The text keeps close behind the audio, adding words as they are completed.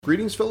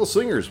Greetings, fellow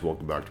slingers.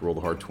 Welcome back to Roll the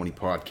Hard 20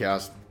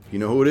 podcast. You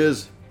know who it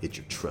is? It's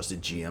your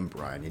trusted GM,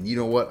 Brian. And you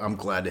know what? I'm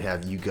glad to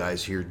have you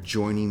guys here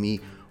joining me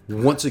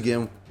once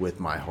again with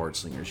my Hard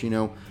Slingers. You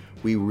know,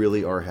 we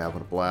really are having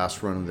a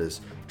blast running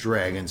this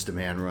Dragon's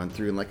Demand run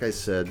through. And like I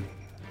said,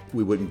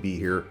 we wouldn't be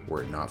here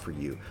were it not for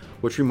you.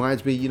 Which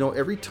reminds me, you know,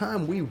 every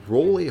time we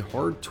roll a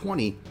Hard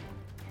 20,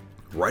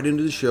 right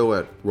into the show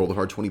at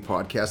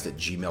rollthehard20podcast at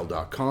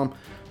gmail.com.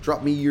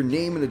 Drop me your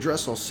name and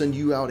address. I'll send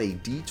you out a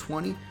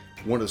D20,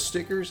 one of the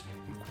stickers,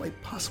 and quite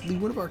possibly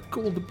one of our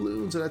gold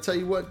doubloons. And I tell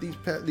you what,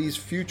 these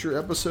future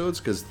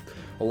episodes, because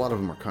a lot of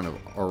them are kind of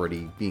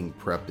already being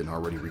prepped and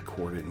already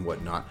recorded and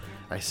whatnot,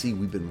 I see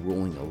we've been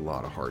rolling a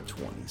lot of Hard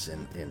 20s.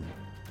 And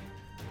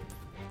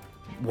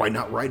why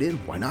not write in?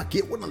 Why not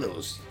get one of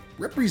those?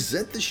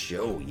 Represent the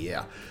show,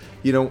 yeah.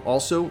 You know,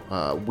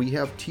 also, we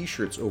have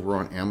t-shirts over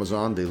on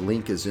Amazon. The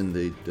link is in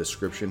the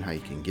description how you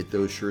can get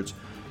those shirts.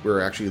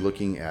 We're actually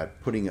looking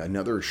at putting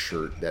another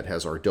shirt that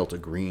has our Delta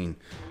Green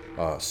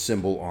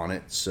symbol on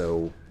it.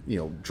 So, you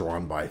know,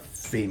 drawn by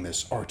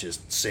famous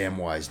artist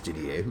Samwise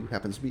Didier, who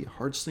happens to be a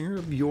hard slinger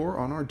of yore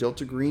on our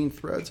Delta Green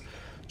threads.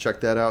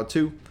 Check that out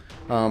too.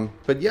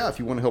 But yeah, if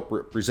you want to help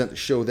represent the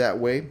show that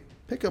way,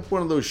 pick up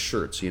one of those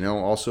shirts. You know,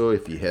 also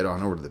if you head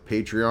on over to the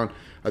Patreon,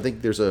 I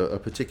think there's a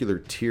particular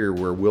tier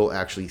where we'll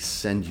actually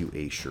send you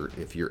a shirt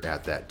if you're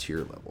at that tier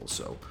level.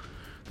 So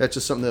that's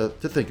just something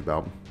to think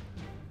about.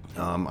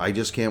 I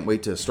just can't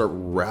wait to start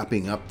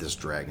wrapping up this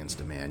Dragon's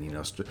Demand. You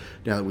know,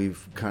 now that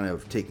we've kind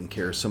of taken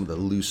care of some of the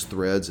loose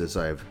threads, as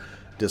I've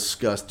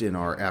discussed in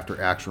our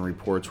after action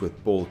reports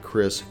with both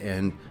Chris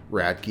and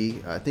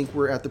Radke, I think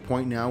we're at the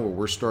point now where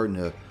we're starting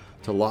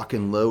to lock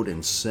and load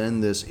and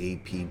send this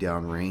AP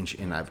downrange,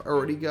 and I've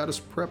already got us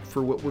prepped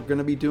for what we're going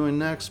to be doing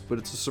next, but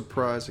it's a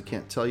surprise. I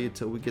can't tell you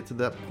till we get to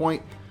that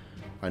point.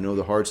 I know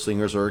the hard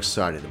slingers are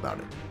excited about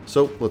it.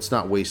 So let's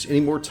not waste any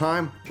more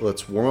time.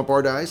 Let's warm up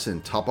our dice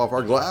and top off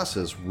our glass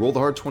as Roll the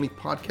Hard 20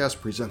 podcast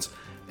presents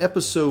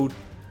episode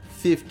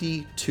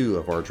 52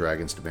 of our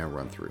Dragon's Demand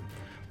run through,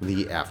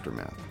 The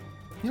Aftermath.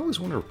 I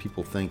always wonder if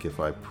people think if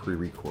I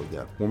pre-record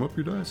that, warm up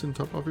your dice and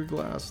top off your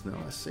glass. No,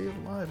 I say it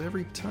live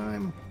every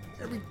time.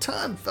 Every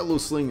time, fellow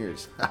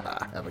slingers.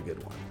 Have a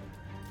good one.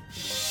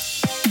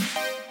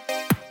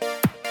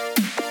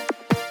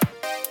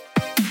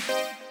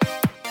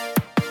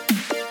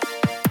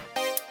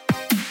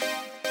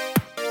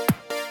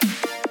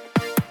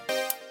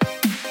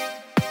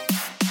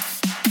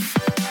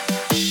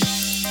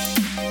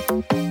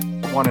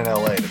 One in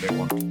LA, the big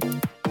one.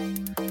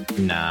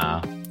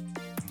 Nah.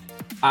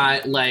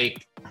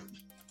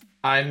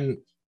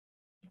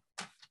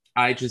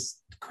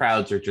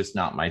 Crowds are just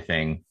not my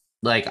thing.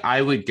 Like,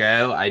 I would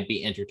go, I'd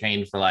be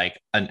entertained for like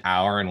an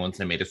hour, and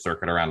once I made a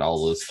circuit around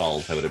all those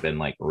stalls, I would have been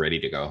like ready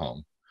to go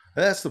home.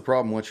 That's the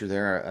problem. Once you're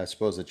there, I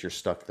suppose that you're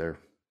stuck there.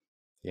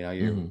 You know,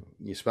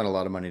 you spend a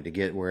lot of money to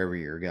get wherever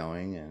you're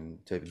going,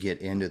 and to get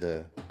into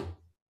the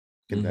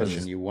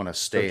convention, you want to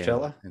stay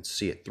and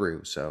see it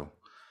through. So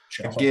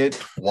I get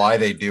why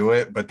they do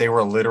it, but they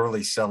were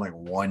literally selling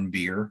one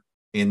beer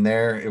in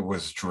there. It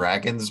was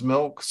Dragon's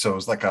Milk, so it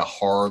was like a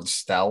hard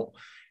stout.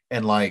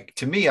 And like,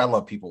 to me, I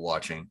love people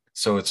watching.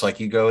 So it's like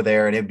you go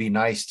there and it'd be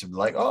nice to be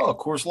like, oh,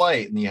 Coors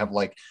Light. And you have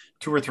like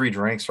 2 or 3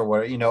 drinks or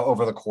whatever, you know,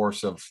 over the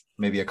course of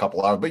maybe a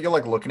couple hours. But you're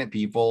like looking at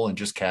people and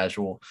just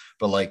casual.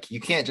 But like, you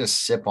can't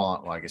just sip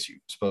on, well, I guess you're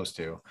supposed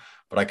to.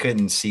 But I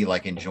couldn't see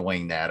like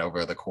enjoying that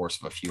over the course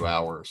of a few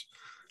hours.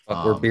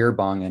 We're beer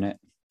bonging it.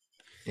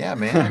 Yeah,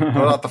 man.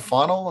 Put out the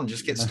funnel and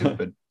just get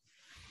stupid.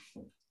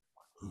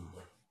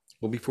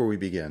 Well, before we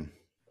begin,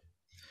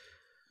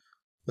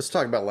 let's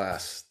talk about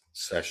last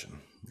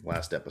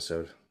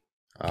episode.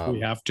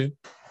 We have to.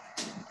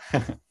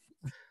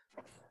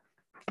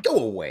 Go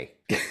away.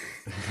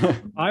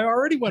 I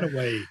already went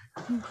away.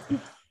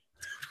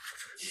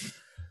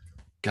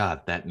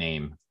 God, that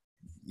name.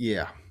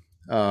 Yeah.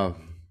 I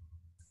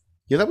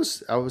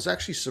was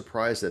actually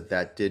surprised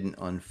that didn't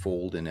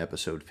unfold in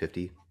episode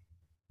 50.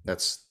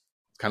 That's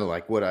kind of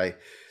like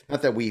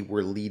not that we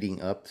were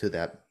leading up to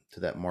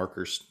that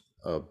marker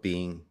of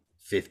being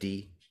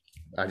 50.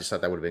 I just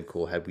thought that would have been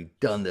cool had we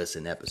done this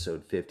in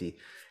episode 50.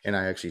 And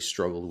I actually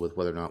struggled with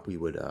whether or not we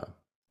would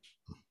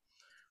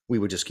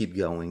just keep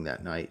going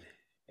that night.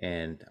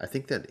 And I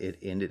think that it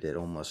ended at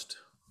almost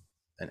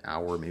an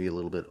hour, maybe a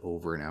little bit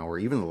over an hour.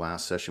 Even the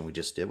last session we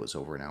just did was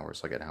over an hour.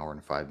 It's like an hour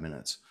and 5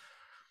 minutes.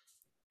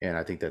 And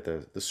I think that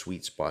the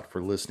sweet spot for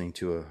listening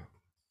to a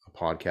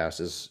podcast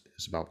is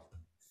about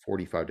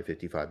 45 to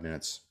 55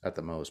 minutes at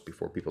the most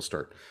before people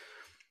start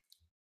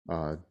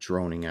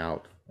droning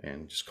out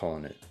and just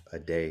calling it a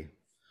day.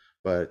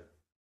 But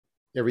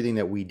everything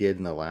that we did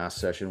in the last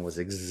session was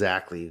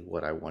exactly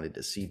what I wanted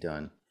to see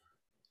done,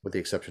 with the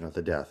exception of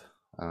the death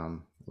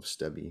of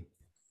Stubby.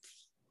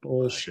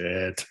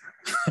 Bullshit.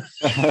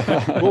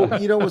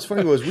 Well, you know what's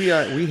funny was we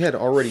had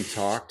already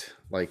talked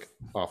like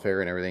off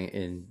air and everything,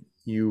 and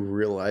you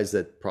realize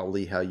that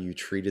probably how you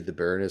treated the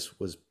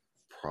Baroness was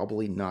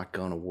probably not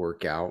going to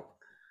work out.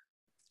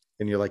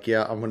 And you're like,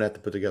 yeah, I'm going to have to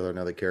put together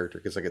another character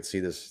because I could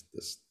see this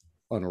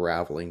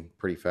unraveling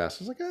pretty fast.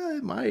 I was like,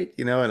 it might,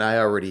 and I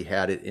already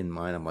had it in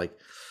mind. I'm like,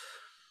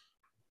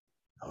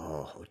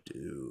 oh,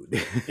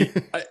 dude.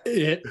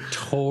 It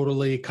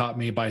totally caught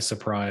me by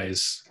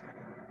surprise,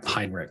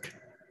 Heinrich.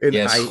 And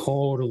Yes.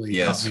 Totally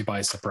Yes. caught me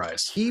by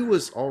surprise. he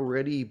was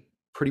already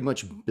pretty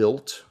much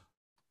built.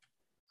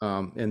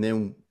 And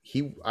then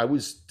I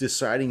was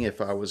deciding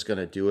if I was going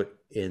to do it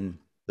in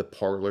the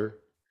parlor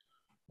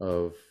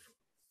of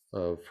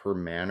her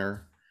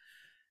manor.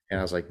 And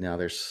I was like, no,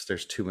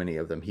 there's too many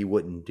of them. He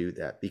wouldn't do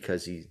that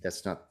because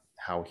that's not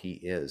how he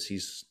is.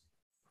 He's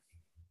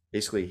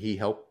basically, he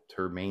helped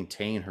her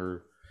maintain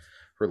her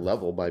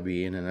level by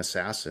being an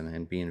assassin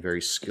and being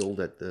very skilled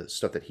at the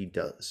stuff that he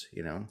does,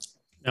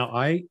 Now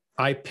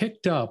I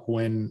picked up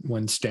when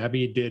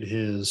Stabby did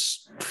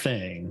his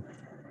thing,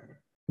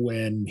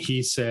 when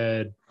he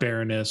said,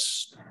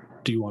 Baroness,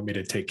 do you want me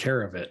to take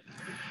care of it?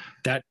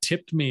 That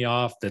tipped me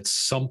off that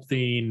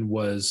something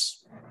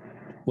was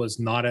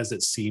not as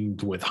it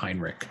seemed with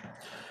Heinrich.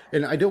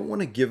 And I don't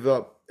want to give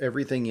up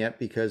everything yet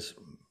because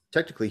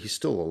technically he's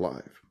still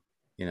alive.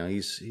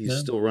 He's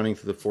still running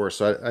through the forest.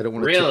 So I don't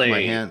want to tip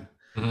my hand.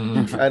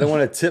 I don't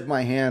want to tip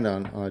my hand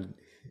on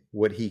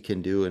what he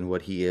can do and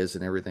what he is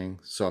and everything.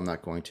 So I'm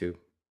not going to.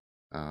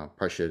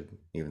 Probably should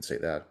even say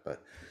that.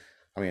 But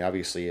I mean,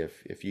 obviously,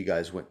 if you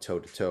guys went toe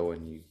to toe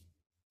and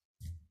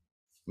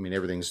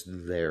everything's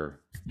there,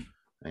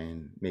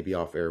 and maybe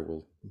off air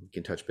we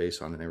can touch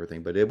base on it and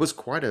everything. But it was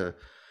that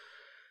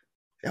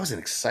was an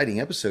exciting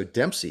episode.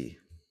 Dempsey,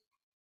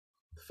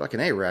 fucking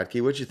A,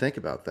 Radke, what'd you think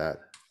about that?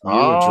 You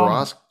and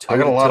Drosk, I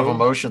got a lot of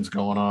emotions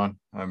going on.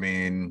 I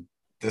mean,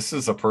 this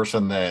is a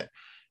person that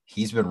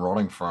he's been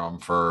running from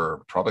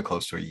for probably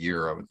close to a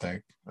year, I would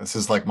think. This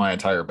is like my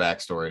entire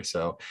backstory.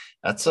 So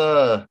that's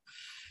a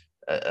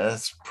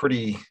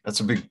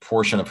big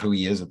portion of who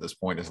he is at this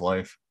point in his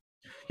life.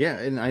 Yeah,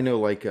 and I know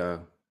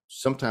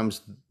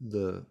sometimes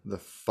the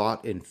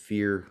thought and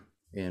fear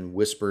and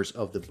whispers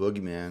of the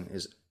boogeyman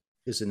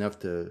is enough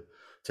to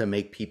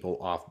make people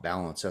off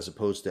balance as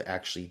opposed to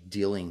actually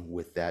dealing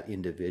with that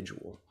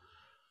individual.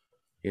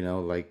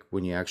 Like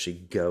when you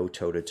actually go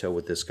toe to toe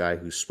with this guy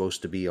who's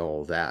supposed to be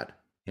all that,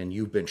 and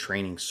you've been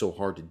training so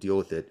hard to deal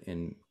with it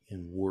and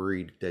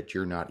worried that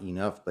you're not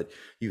enough, but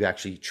you've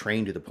actually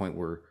trained to the point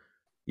where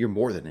you're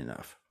more than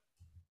enough.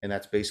 And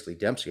that's basically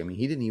Dempsey. I mean,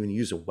 he didn't even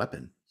use a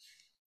weapon.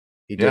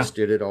 He just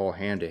did it all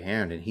hand to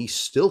hand, and he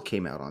still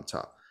came out on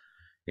top.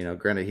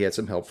 Granted, he had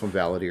some help from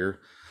Valadier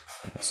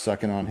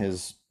sucking on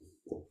his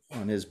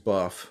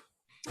buff.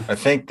 I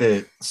think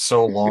that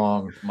so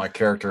long my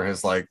character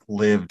has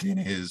lived in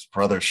his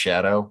brother's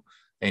shadow,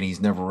 and he's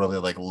never really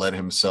let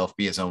himself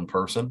be his own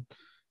person,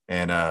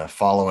 and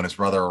following his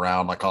brother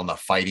around on the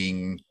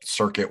fighting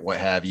circuit, what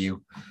have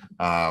you.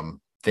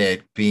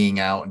 That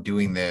being out and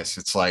doing this,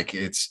 it's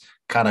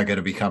kind of going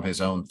to become his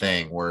own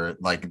thing. Where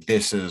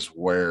this is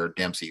where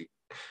Dempsey,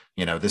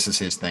 this is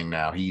his thing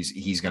now.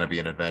 He's going to be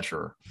an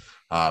adventurer.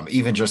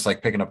 Even just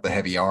picking up the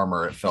heavy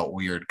armor, it felt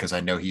weird because I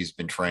know he's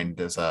been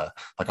trained as a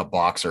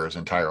boxer his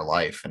entire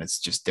life, and it's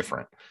just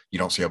different. You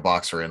don't see a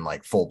boxer in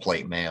full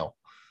plate mail.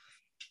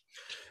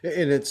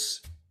 And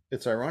it's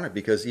ironic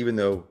because even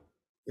though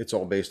it's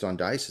all based on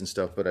dice and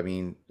stuff, but I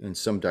mean, and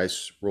some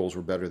dice rolls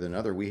were better than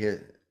others.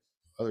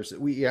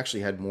 We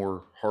actually had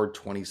more hard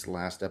 20s the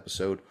last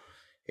episode,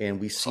 and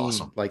we seen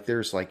awesome.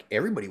 There's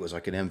everybody was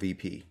an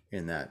MVP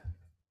in that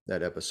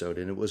episode,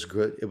 and it was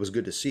good. It was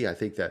good to see. I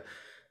think that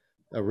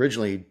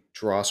originally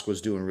Drosk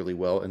was doing really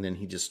well, and then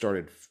he just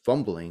started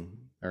failing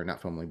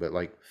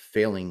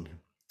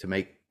to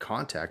make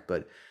contact,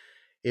 but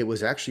it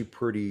was actually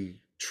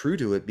pretty true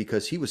to it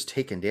because he was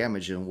taking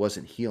damage and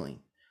wasn't healing.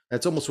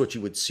 That's almost what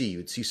you would see. You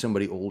would see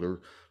somebody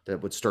older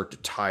that would start to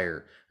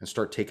tire and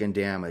start taking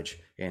damage,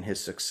 and his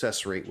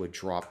success rate would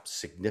drop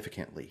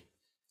significantly.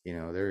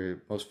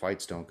 Most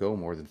fights don't go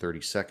more than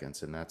 30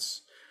 seconds, and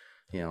that's,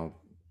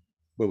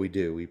 what we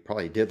do. We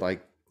probably did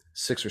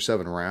 6 or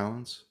 7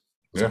 rounds.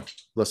 Yeah.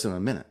 Less than a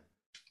minute.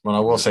 Well, I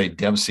will say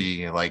Dempsey,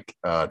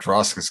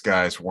 Drosk's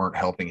guys weren't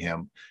helping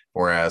him,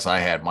 whereas I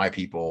had my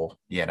people,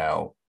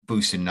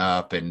 boosting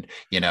up, and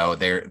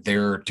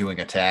they're doing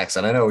attacks.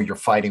 And I know you're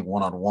fighting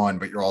one-on-one,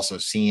 but you're also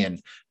seeing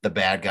the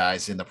bad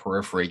guys in the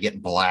periphery getting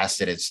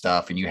blasted and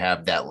stuff, and you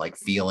have that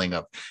feeling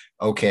of,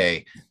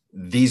 okay,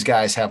 these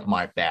guys have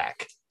my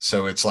back.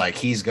 So it's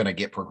he's going to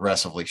get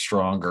progressively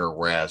stronger,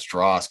 whereas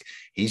Drosk,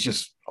 he's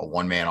just a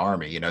one-man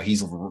army.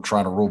 He's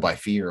trying to rule by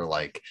fear.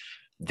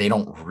 They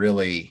don't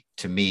really,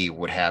 to me,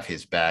 would have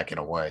his back in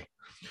a way.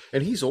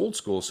 And he's old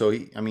school, so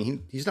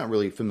he's not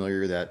really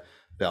familiar that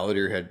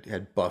Valadier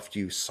had buffed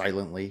you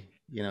silently.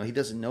 He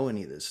doesn't know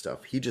any of this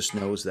stuff. He just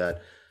knows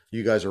that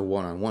you guys are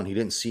one-on-one. He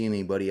didn't see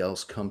anybody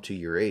else come to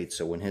your aid.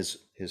 So when his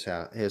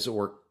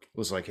orc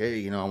was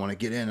hey, I want to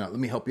get in. Let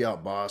me help you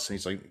out, boss. And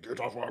he's get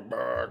off my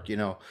back.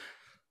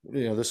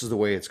 This is the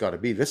way it's got to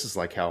be. This is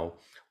how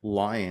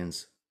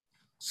lions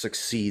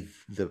succeed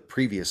the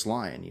previous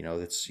lion.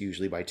 That's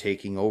usually by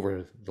taking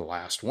over the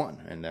last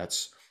one, and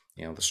that's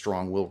the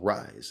strong will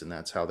rise, and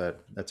that's how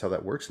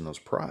that works in those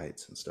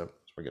prides and stuff.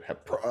 So we're gonna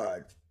have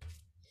pride.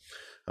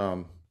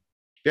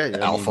 Yeah,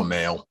 Alpha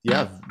male.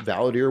 Yeah,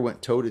 Valadir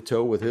went toe to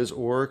toe with his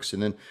orcs,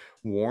 and then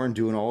Warren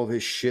doing all of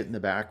his shit in the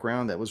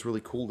background. That was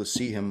really cool to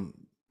see him.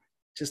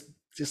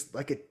 Just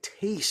like a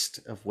taste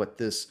of what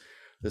this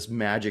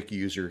magic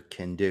user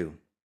can do.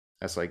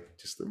 That's like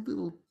just a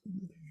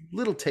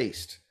little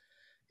taste.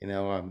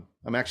 I'm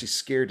actually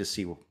scared to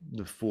see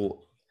the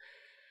full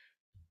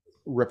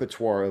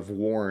repertoire of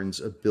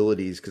Warren's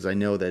abilities, because I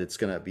know that it's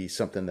going to be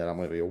something that I'm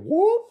going to be a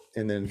whoop,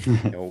 and then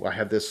I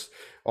have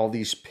all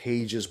these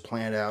pages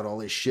planned out, all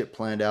this shit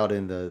planned out,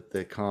 and the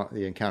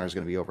encounter is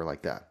going to be over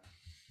like that.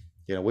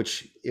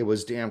 Which it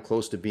was damn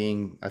close to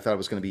being. I thought it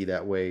was going to be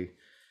that way.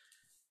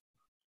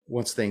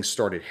 Once things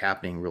started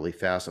happening really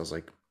fast, I was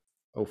like,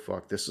 oh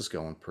fuck, this is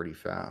going pretty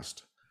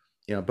fast.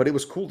 But it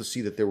was cool to see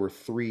that there were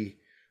 3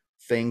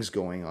 things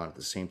going on at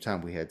the same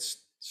time. We had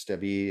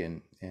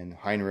Stebby and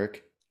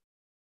Heinrich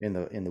in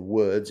the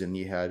woods, and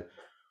you had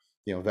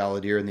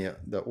Valadir and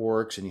the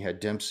orcs, and you had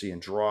Dempsey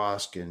and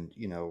Drosk, and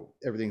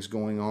everything's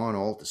going on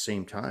all at the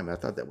same time. I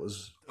thought that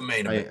was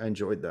I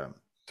enjoyed that.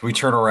 We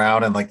turn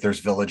around and like there's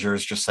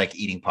villagers just like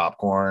eating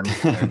popcorn.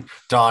 And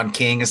Don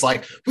King is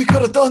like, we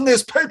could have done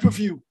this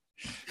pay-per-view.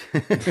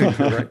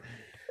 Right.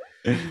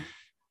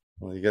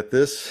 Well, you got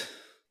this.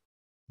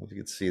 If you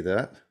could see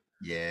that.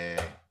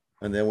 Yeah.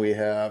 And then we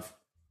have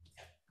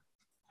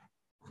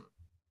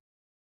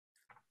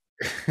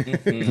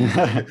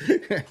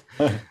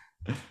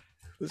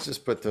let's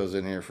just put those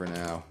in here for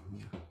now.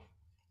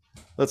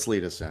 Let's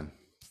lead us in.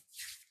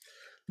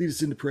 Lead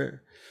us into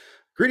prayer.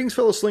 Greetings,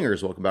 fellow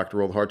slingers. Welcome back to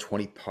Roll the Hard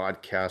 20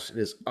 podcast. It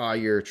is I,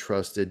 your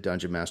trusted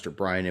Dungeon Master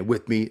Brian, and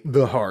with me,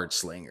 the Hard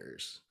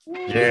Slingers.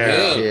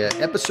 Yeah.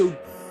 Episode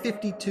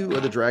 52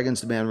 of the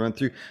Dragon's Demand run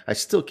through. I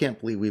still can't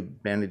believe we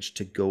managed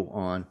to go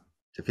on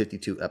to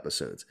 52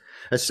 episodes.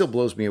 That still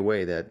blows me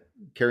away that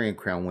Carrion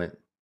Crown went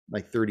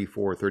like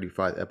 34,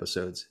 35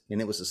 episodes,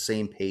 and it was the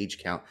same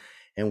page count,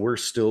 and we're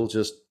still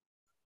just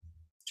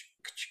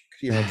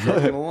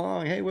trucking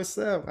along. Hey, what's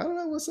that? I don't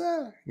know, what's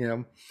that?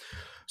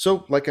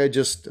 So like I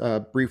just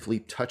briefly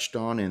touched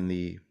on in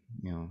the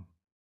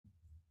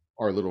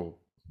our little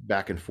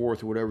back and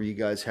forth or whatever, you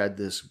guys had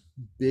this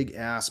big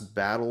ass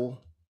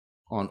battle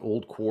on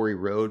Old Quarry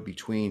Road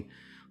between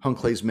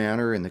Hunclay's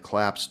Manor and the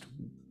collapsed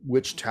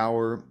Witch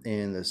Tower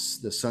and the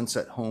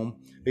Sunset Home,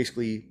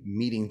 basically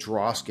meeting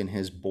Drosk and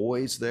his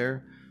boys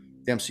there.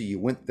 Dempsey, you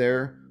went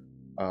there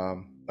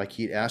like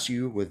he'd asked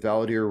you, with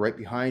Valadir right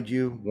behind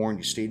you. Warren,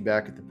 you stayed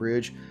back at the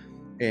bridge,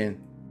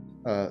 and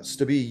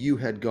Stubby, you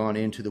had gone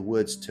into the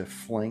woods to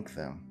flank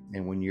them.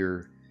 And when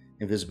your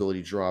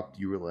invisibility dropped,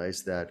 you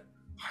realized that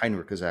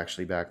Heinrich was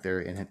actually back there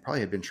and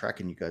had been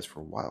tracking you guys for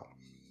a while.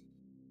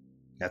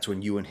 That's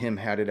when you and him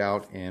had it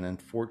out, and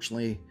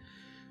unfortunately,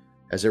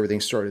 as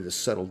everything started to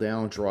settle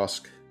down,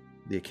 Drosk,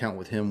 the account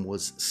with him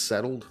was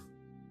settled,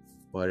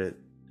 but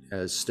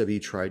as Stubby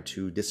tried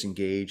to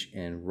disengage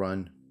and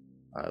run,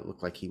 it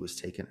looked like he was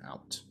taken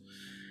out,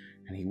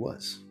 and he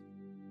was.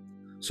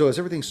 So as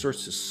everything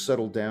starts to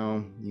settle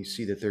down, you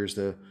see that there's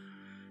the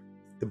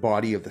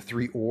body of the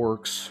 3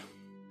 orcs,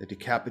 the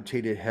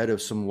decapitated head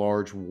of some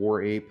large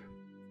war ape.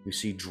 You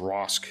see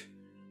Drosk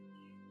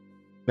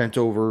bent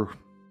over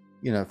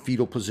in a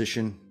fetal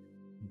position,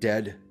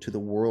 dead to the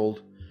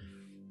world.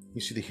 You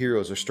see the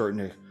heroes are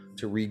starting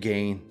to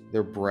regain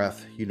their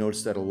breath. You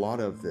notice that a lot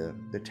of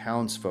the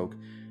townsfolk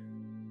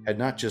had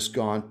not just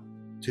gone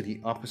to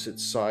the opposite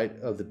side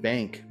of the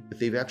bank, but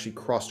they've actually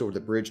crossed over the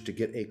bridge to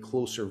get a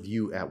closer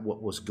view at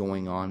what was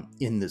going on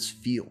in this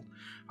field.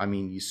 I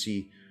mean, you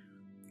see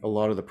a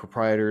lot of the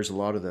proprietors, a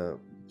lot of the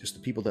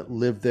people that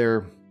live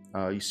there.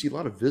 You see a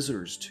lot of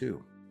visitors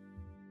too.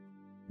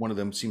 One of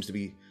them seems to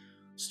be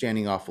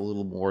standing off a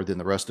little more than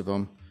the rest of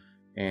them.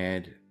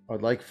 And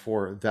I'd like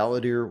for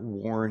Valadir,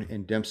 Warren,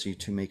 and Dempsey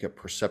to make a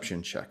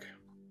perception check.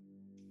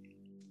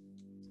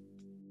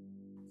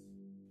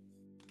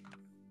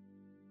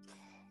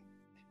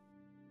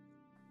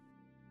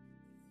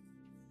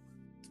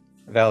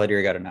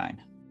 Valadir got a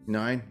 9.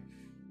 9.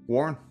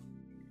 Warren?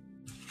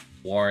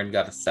 Warren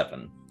got a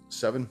 7.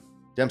 7.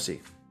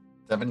 Dempsey?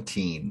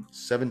 17.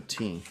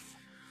 17.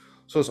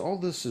 So as all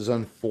this is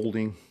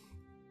unfolding,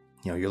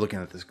 you're looking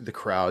at the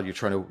crowd.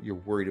 You're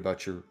worried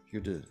about your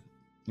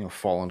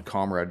fallen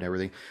comrade and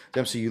everything.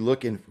 Dempsey, you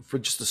look, and for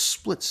just a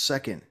split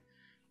second,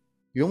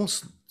 you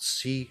almost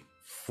see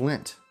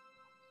Flint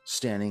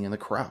standing in the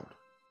crowd.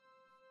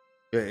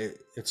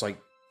 It's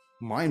like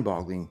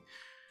mind-boggling.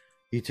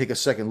 You take a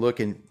second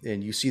look, and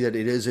you see that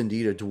it is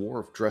indeed a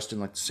dwarf dressed in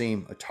like the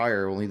same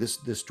attire, only this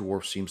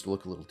dwarf seems to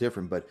look a little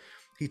different, but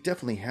he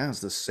definitely has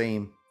the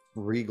same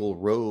regal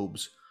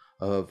robes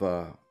of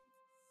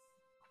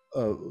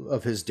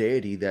his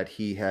deity that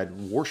he had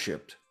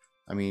worshipped.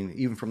 I mean,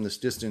 even from this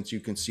distance, you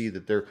can see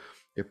that there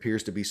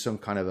appears to be some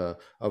kind of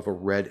a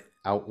red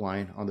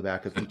outline on the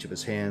back of each of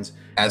his hands.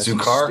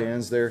 Azukar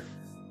stands there.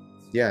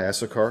 Yeah,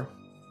 Azukar,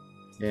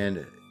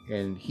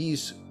 and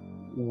he's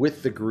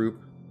with the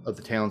group of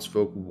the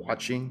townsfolk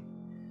watching,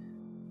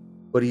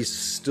 but he's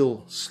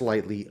still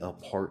slightly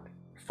apart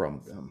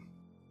from them.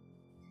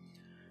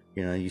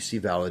 You see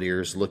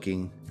Valadir's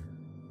looking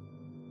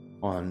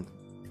on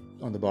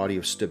the body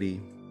of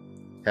Stibby,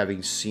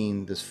 having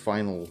seen this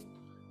final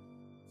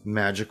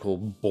magical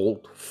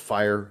bolt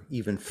fire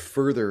even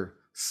further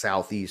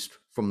southeast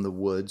from the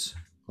woods,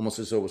 almost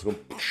as though it was going,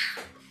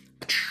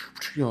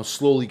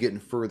 slowly getting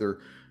further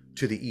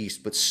to the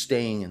east, but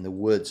staying in the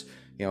woods.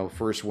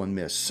 First one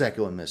missed,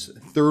 second one missed,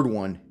 third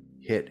one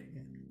hit,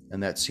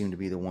 and that seemed to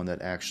be the one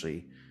that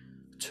actually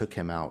took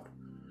him out.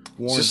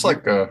 Was this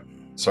like a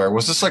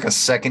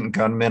second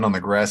gunman on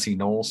the grassy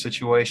knoll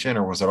situation,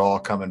 or was it all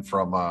coming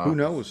from who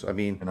knows? I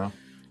mean,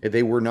 if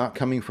they were not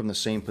coming from the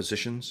same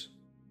positions,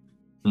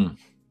 you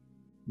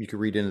could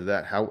read into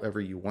that however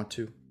you want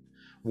to.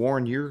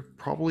 Warren, you're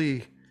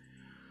probably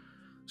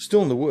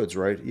still in the woods,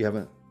 right?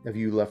 Have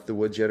you left the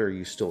woods yet, or are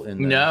you still in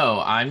there?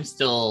 No, I'm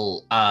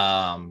still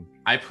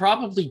I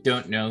probably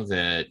don't know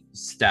that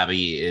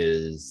Stabby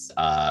is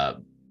I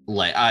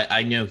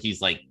know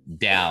he's like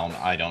down.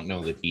 I don't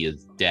know that he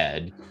is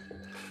dead.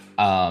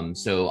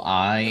 So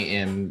I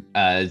am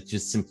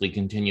just simply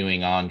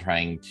continuing on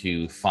trying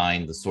to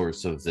find the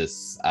source of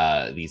these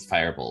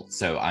firebolts.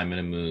 So I'm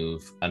going to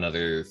move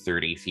another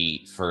 30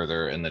 feet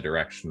further in the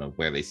direction of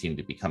where they seem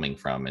to be coming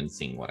from and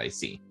seeing what I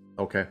see.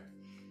 Okay.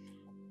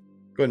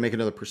 Go ahead and make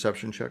another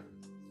perception check.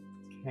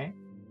 Okay.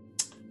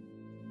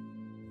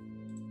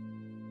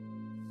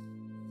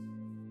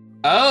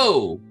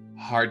 Oh,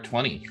 hard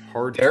 20.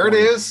 Hard. There 20. it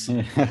is.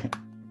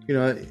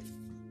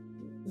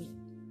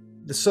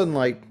 The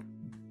sunlight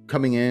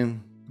coming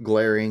in,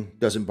 glaring,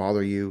 doesn't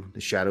bother you.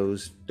 The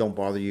shadows don't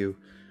bother you.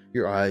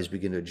 Your eyes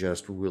begin to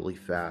adjust really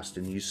fast,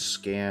 and you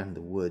scan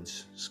the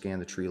woods, scan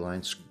the tree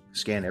lines,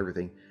 scan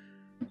everything,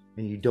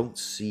 and you don't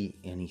see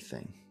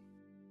anything.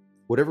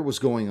 Whatever was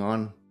going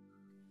on,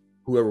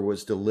 whoever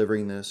was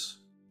delivering this,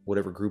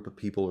 whatever group of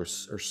people or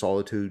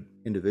solitude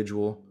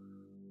individual,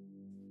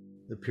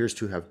 appears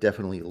to have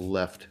definitely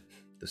left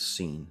the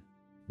scene.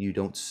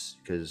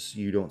 Because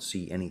you don't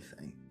see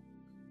anything.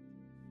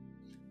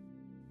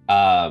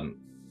 I'll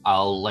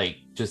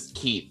just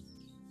keep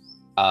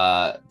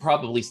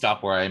probably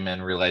stop where I'm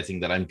in, realizing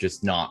that I'm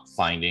just not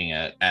finding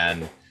it,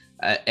 and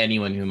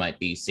anyone who might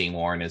be seeing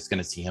Warren is going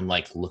to see him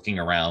looking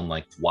around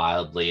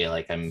wildly,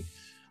 I'm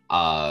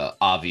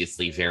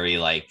obviously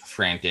very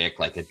frantic,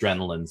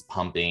 adrenaline's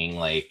pumping,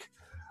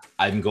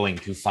 I'm going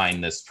to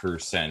find this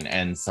person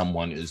and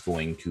someone is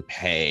going to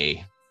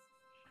pay.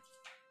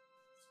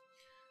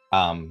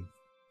 But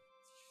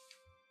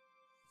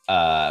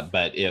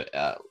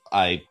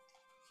I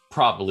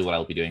probably what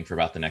I'll be doing for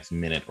about the next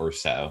minute or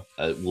so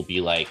will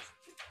be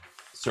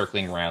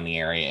circling around the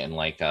area in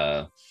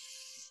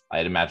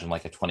I'd imagine a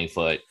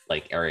 20-foot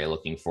area,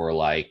 looking for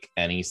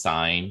any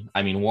sign.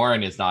 I mean,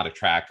 Warren is not a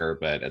tracker,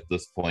 but at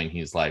this point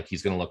he's going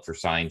to look for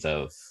signs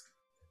of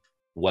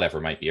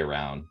whatever might be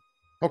around.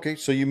 Okay,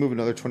 so you move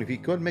another 20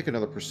 feet. Go ahead and make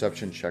another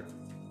perception check.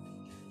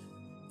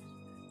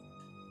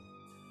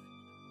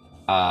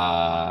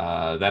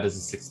 That is a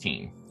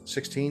 16.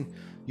 16.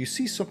 You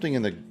see something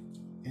in the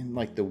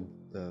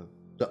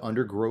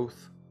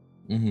undergrowth.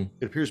 Mm-hmm.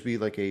 It appears to be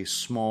a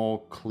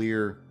small,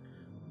 clear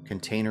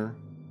container,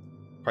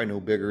 probably no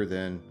bigger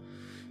than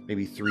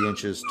maybe 3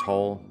 inches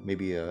tall,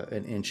 maybe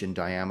an inch in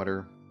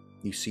diameter.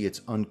 You see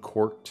it's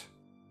uncorked.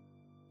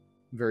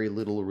 Very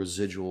little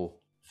residual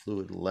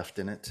fluid left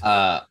in it.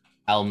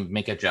 I'll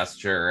make a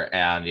gesture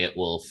and it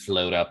will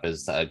float up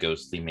as a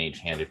ghostly mage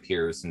hand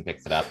appears and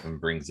picks it up and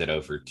brings it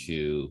over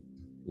to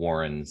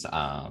Warren's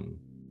to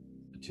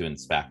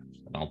inspect.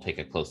 And I'll take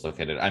a close look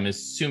at it. I'm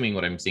assuming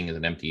what I'm seeing is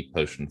an empty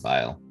potion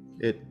vial.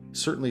 It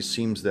certainly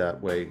seems that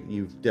way.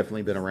 You've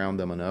definitely been around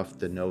them enough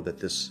to know that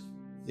this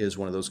is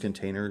one of those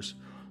containers.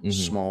 Mm-hmm.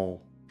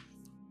 Small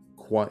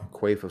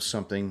quaif of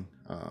something,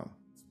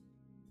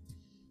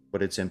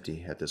 but it's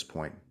empty at this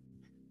point.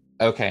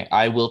 Okay,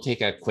 I will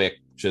take a quick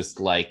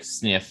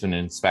sniff and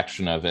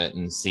inspection of it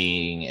and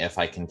seeing if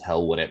I can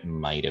tell what it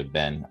might have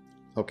been.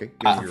 Okay,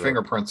 give me your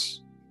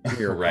fingerprints. Give me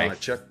your right.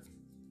 Check.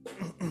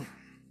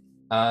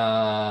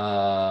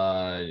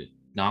 Not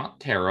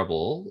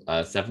terrible.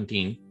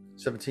 17.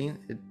 17.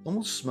 It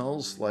almost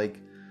smells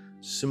like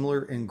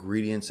similar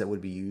ingredients that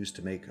would be used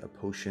to make a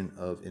potion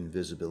of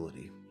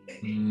invisibility.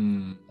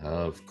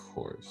 Of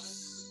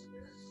course.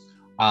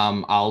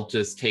 I'll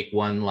just take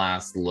one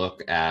last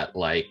look at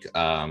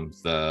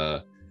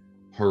the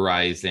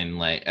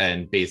horizon,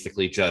 and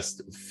basically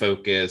just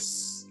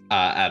focus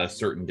at a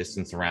certain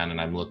distance around, and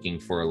I'm looking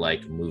for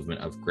movement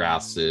of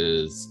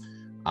grasses,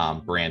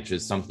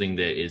 branches, something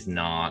that is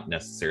not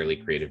necessarily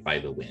created by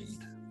the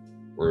wind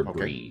or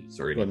breeze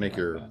or anything. Go ahead and make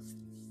your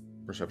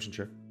perception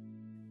check.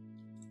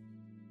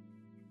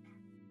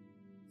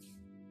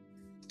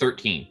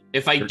 13.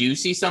 If I do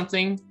see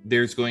something,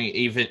 there's going,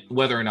 even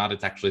whether or not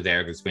it's actually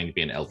there's going to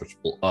be an eldritch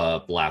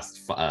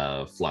blast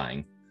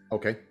flying.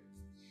 Okay.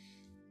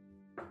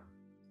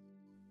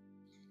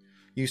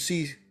 You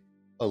see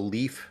a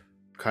leaf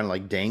kind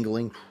of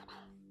dangling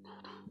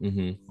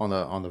on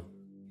the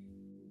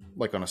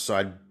on a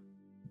side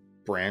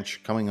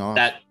branch coming off.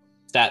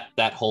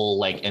 That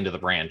whole end of the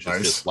branch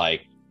is just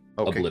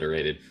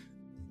obliterated.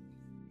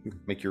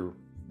 Make your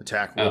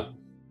attack roll.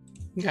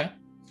 Okay.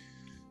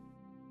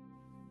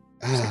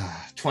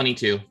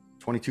 22.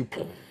 22.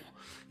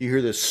 You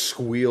hear this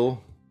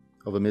squeal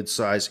of a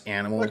mid-sized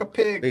animal. Like a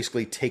pig.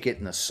 Basically take it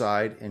in the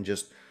side and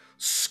just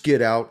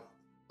skid out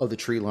of the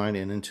tree line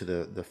and into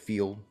the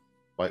field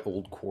by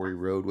Old Quarry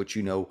Road, which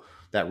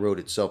that road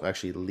itself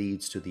actually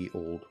leads to the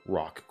old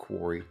rock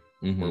quarry,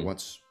 where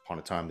once upon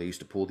a time they used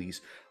to pull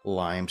these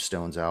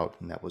limestones out,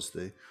 and that was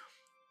the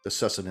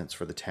sustenance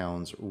for the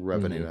town's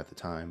revenue at the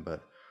time.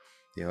 But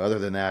other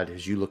than that,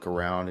 as you look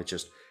around, it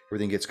just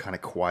everything gets kind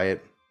of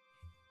quiet.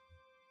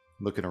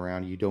 Looking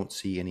around, you don't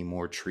see any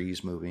more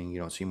trees moving. You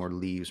don't see more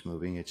leaves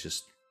moving. It's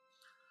just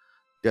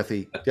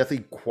deathly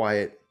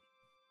quiet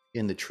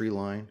in the tree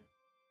line,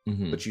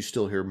 but you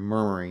still hear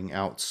murmuring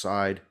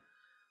outside.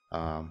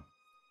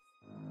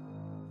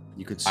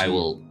 You could see.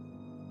 Oh,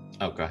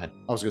 go ahead.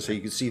 I was going to say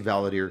you could see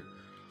Valadier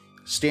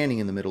standing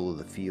in the middle of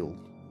the field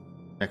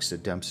next to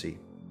Dempsey,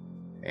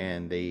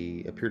 and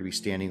they appear to be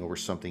standing over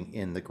something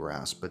in the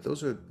grass. But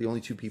those are the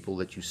only two people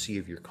that you see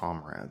of your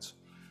comrades.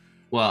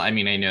 Well, I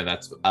mean, I know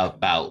that's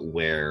about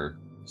where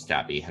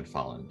Stabby had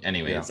fallen.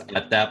 Anyways,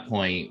 At that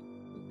point,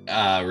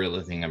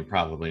 realizing I'm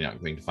probably not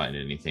going to find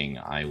anything,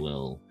 I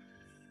will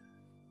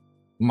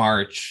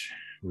march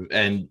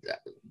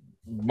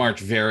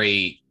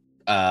very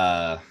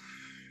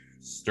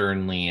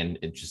sternly and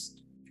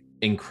just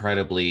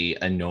incredibly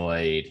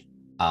annoyed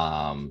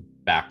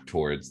back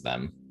towards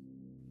them.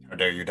 How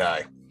dare you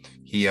die?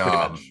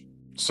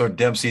 So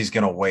Dempsey's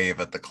gonna wave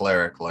at the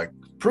cleric like,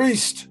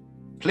 priest,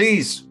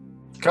 please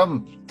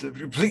come,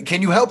 please,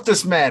 can you help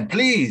this man,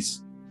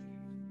 please?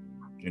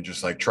 And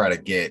just like try to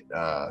get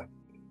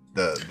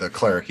the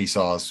cleric he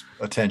saw's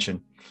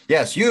attention.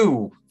 Yes,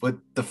 you with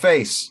the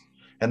face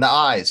and the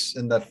eyes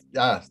and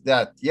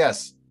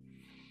yes.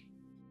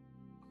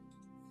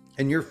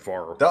 And you're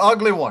far. The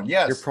ugly one,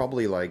 yes. You're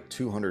probably like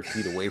 200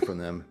 feet away from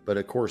them. But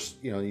of course,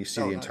 you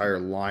see the entire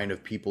line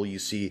of people. You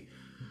see,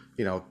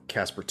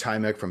 Casper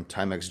Tymek from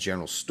Tymek's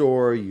General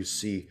Store. You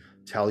see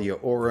Talia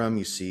Oram.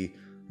 You see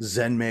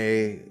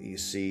Zenmei. You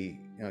see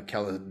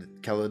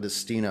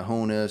Caladestina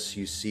Honus.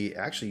 You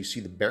see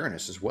the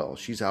Baroness as well.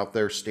 She's out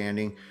there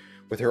standing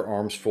with her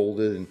arms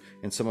folded,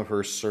 and some of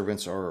her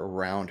servants are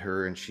around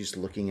her, and she's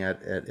looking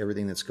at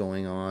everything that's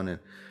going on, and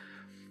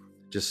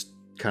just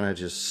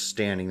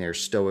standing there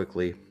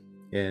stoically.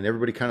 And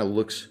everybody kind of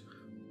looks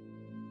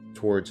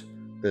towards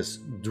this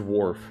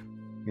dwarf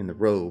in the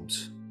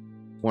robes,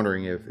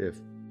 wondering if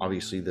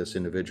obviously this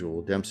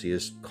individual, Dempsey,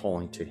 is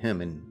calling to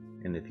him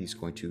and if he's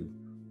going to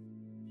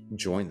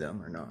join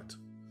them or not.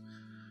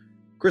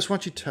 Chris, why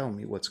don't you tell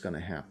me what's going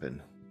to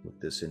happen with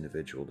this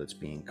individual that's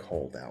being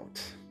called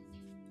out?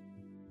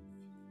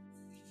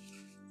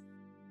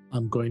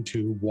 I'm going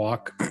to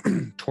walk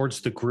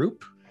towards the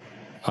group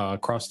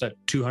across that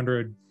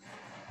 200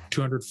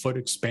 foot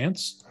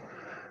expanse,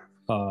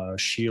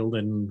 shield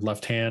in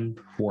left hand,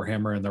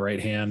 warhammer in the right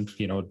hand,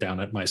 down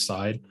at my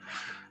side,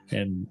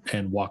 and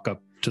walk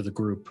up to the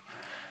group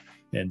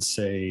and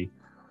say,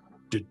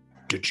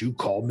 did you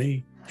call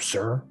me,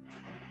 sir?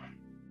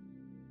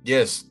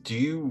 Yes.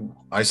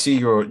 I see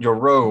your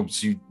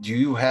robes. Do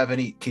you have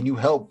any, can you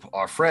help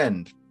our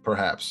friend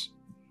perhaps?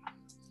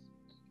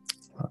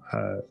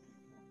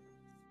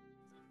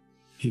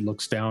 He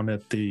looks down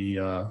at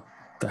the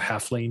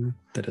halfling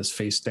that is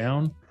face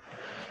down,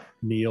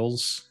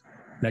 kneels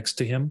next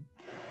to him,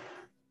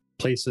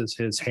 places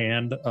his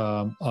hand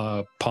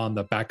upon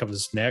the back of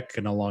his neck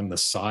and along the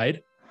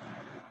side,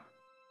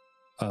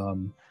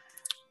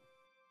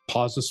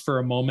 pauses for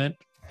a moment,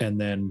 and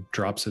then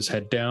drops his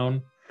head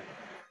down,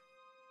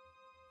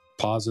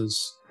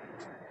 pauses,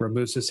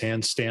 removes his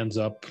hand, stands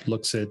up,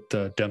 looks at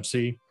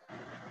Dempsey.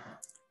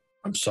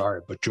 I'm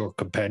sorry, but your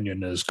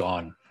companion is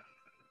gone.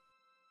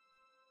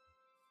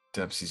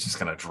 Dempsey's just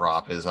going to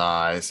drop his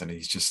eyes, and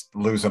he's just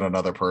losing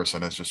another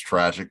person. It's just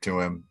tragic to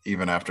him,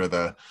 even after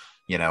the,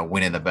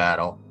 winning the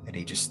battle. And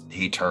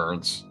he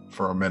turns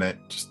for a minute,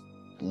 just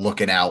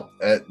looking out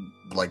at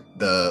like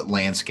the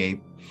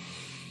landscape.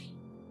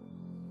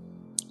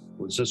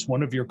 Was this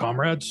one of your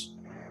comrades?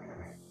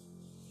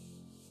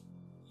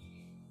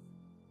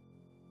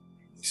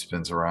 He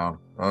spins around.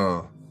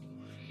 Oh,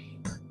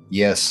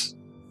 yes.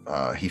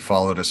 He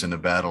followed us into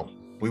battle.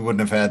 We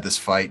wouldn't have had this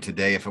fight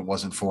today if it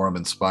wasn't for him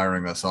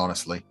inspiring us,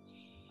 honestly.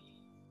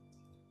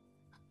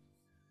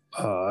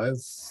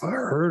 I've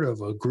heard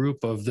of a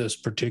group of this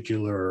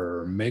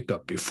particular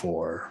makeup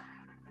before.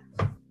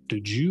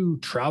 Did you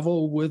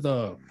travel with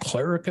a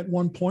cleric at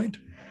one point?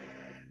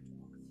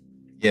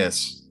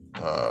 Yes.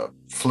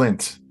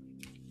 Flint.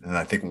 And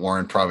I think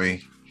Warren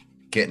probably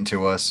getting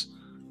to us.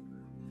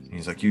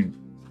 He's like,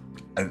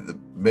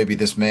 maybe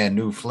this man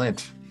knew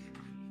Flint.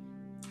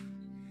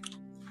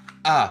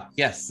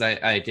 Yes,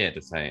 I did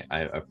as I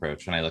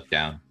approach and I look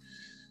down.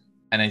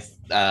 And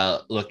I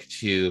look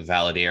to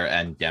Valadier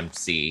and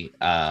Dempsey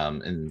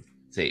and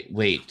say,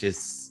 wait, is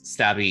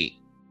Stabby,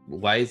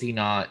 why is he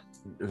not,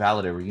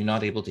 Valadier, were you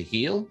not able to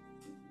heal?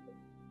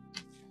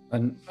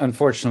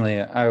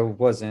 Unfortunately, I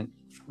wasn't.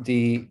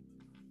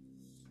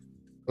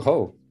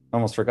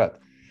 Almost forgot.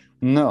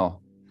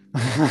 No,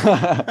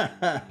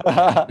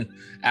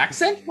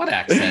 Accent? What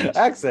accent?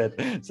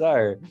 Accent.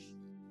 Sorry.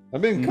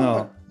 I've been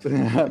No.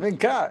 I've been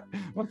caught.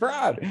 I'm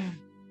proud.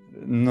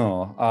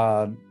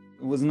 No,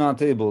 was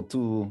not able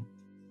to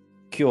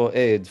cure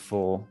aid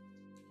for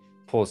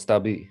poor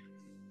Stabby.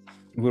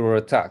 We were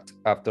attacked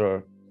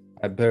after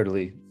I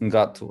barely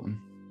got to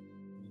him.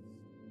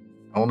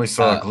 I only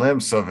saw a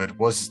glimpse of it.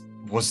 Was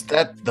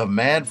that the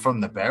man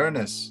from the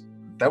Baroness?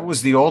 That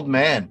was the old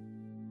man.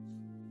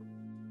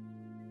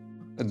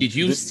 Did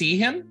you see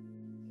him?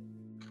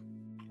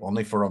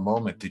 Only for a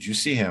moment. Did you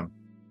see him?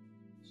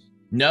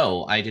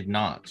 No, I did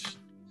not.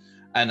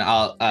 And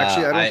I'll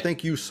Actually, I don't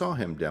think you saw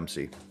him,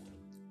 Dempsey.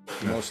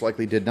 You most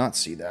likely did not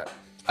see that.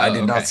 I did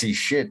okay. not see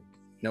shit.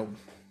 Nope.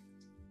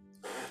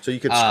 So you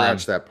could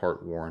scratch that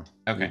part, Warren.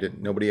 Okay.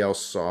 Nobody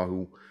else saw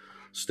who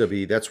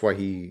Stubby. That's why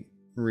he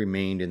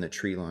remained in the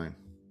tree line.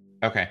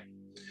 Okay.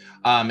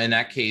 In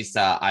that case,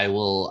 I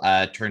will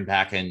turn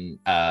back and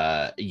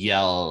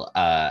yell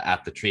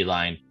at the tree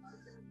line,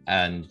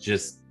 and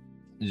just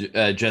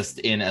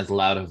in as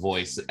loud a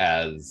voice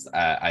as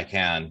I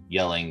can,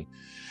 yelling,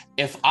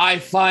 "If I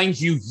find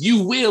you,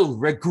 you will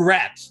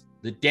regret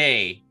the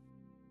day."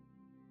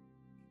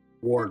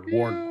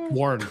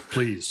 Warren,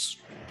 please.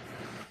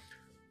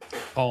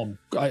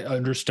 I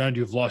understand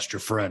you've lost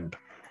your friend.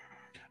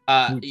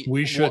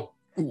 We should.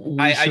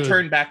 I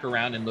turn back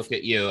around and look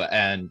at you,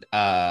 and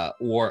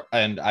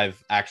and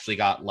I've actually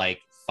got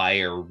like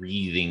fire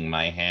wreathing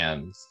my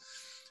hands,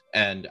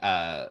 and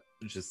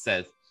just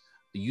says,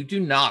 "You do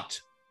not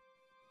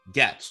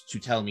get to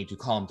tell me to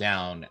calm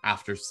down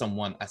after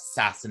someone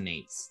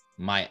assassinates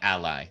my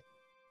ally."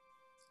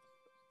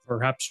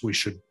 Perhaps we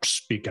should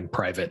speak in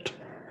private.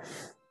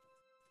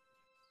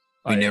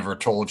 We never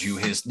told you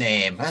his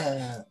name.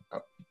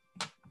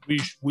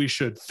 We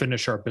should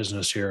finish our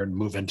business here and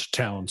move into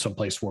town,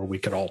 someplace where we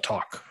could all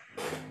talk.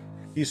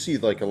 You see,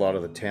 like a lot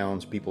of the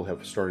towns, people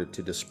have started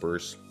to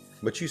disperse,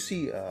 but you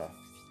see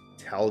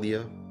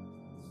Talia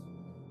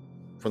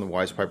from the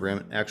Wise Piper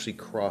Inn actually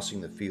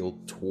crossing the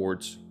field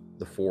towards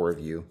the four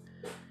of you,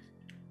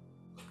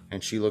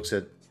 and she looks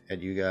at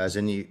you guys,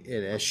 and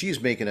as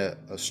she's making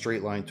a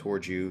straight line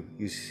towards you,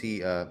 you see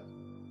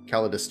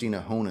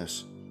Calidestina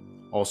Honus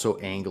also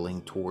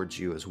angling towards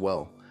you as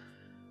well.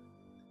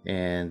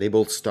 And they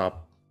both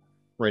stop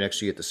right next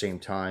to you at the same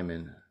time.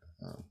 And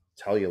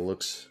Talia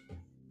looks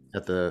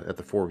at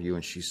the four of you,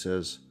 and she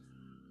says,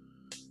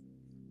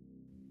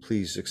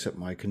 "Please accept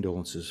my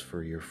condolences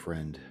for your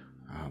friend.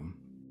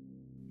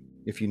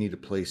 If you need a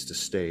place to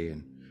stay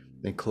and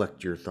then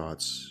collect your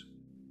thoughts,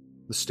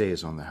 the stay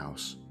is on the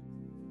house.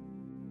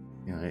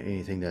 You know,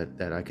 anything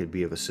that I could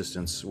be of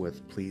assistance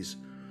with, please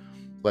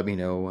let me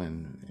know.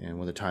 And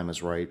when the time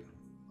is right,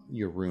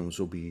 your rooms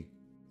will be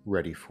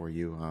ready for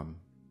you.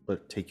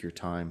 But take your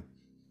time."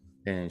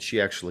 And she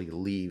actually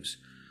leaves,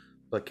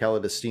 but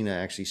Calidestina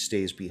actually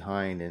stays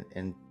behind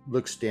and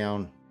looks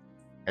down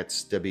at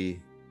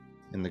Stubby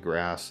in the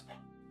grass,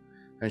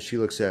 and she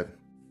looks at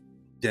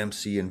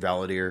Dempsey and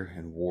Valadier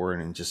and Warren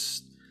and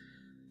just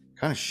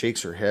kind of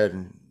shakes her head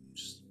and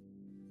just,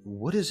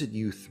 "What is it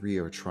you three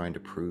are trying to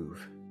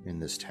prove in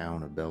this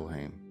town of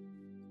Belhaim?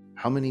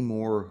 How many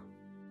more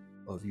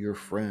of your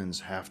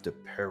friends have to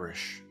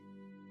perish?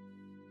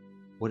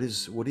 What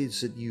is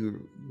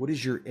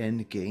your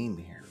end game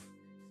here?"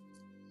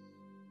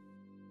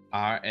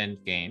 Our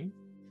end game?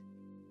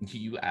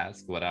 You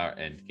ask what our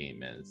end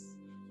game is.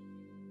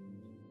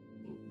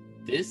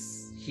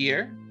 This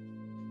here,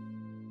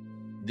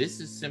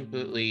 this is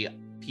simply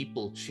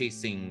people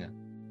chasing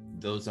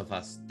those of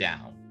us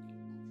down.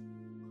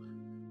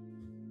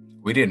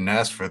 We didn't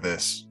ask for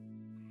this.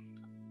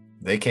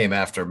 They came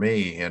after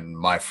me, and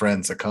my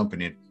friends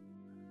accompanied.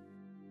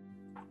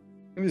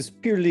 It was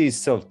purely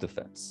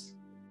self-defense.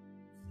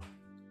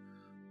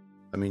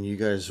 I mean, you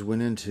guys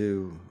went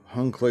into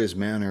Hunclay's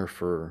Manor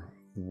for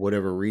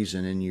whatever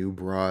reason, and you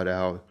brought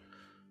out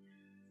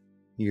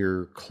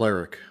your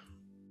cleric.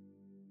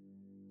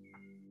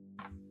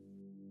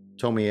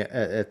 Tell me,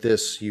 at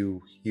this,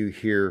 you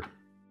hear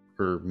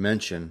her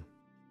mention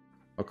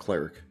a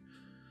cleric.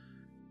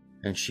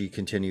 And she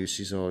continues,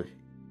 she says,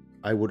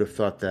 "I would have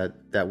thought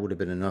that would have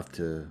been enough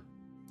to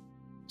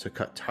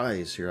cut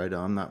ties here.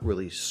 I'm not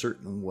really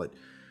certain what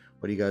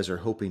you guys are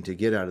hoping to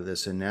get out of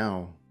this. And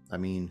now, I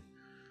mean,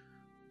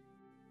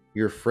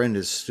 your friend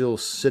is still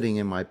sitting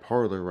in my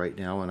parlor right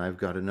now, and I've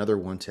got another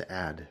one to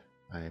add.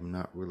 I'm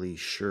not really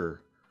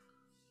sure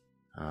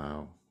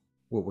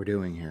what we're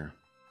doing here."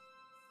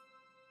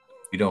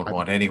 You don't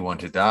want anyone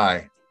to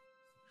die.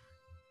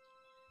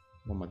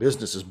 Well, my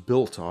business is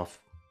built off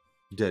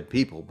dead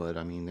people, but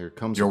I mean, there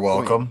comes You're a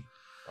point. welcome.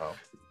 Oh.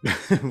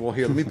 Well,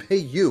 here, let me pay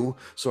you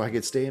so I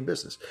could stay in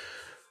business.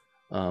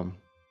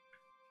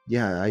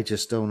 Yeah, I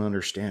just don't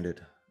understand it.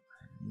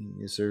 I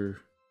mean, is there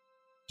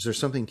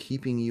something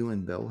keeping you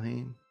in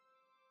Belhaim?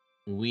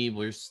 We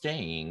were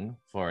staying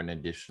for an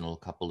additional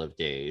couple of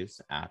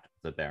days at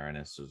the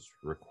Baroness's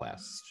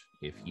request,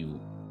 if you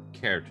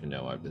care to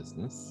know our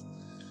business.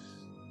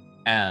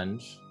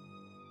 And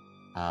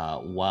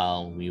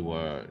While we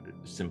were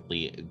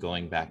simply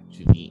going back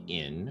to the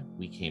inn,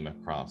 we came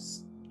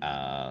across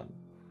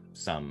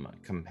some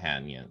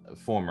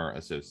former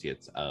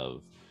associates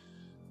of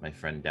my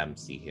friend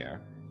Dempsey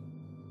here,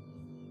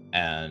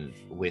 and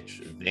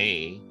which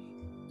they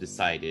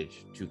decided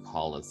to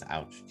call us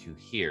out to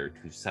here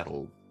to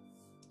settle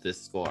this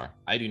score.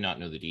 I do not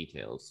know the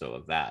details, so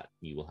of that,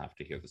 you will have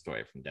to hear the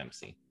story from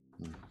Dempsey.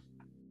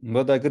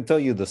 But I could tell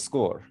you the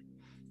score.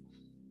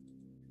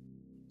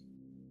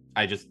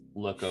 I just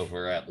look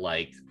over at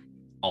like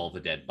all the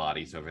dead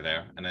bodies over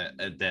there,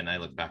 and then I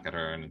look back at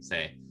her and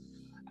say,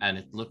 and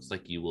it looks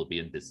like you will be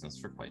in business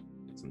for quite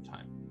some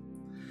time.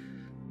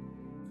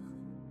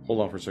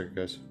 Hold on for a second,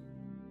 guys.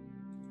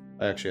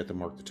 I actually have to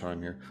mark the time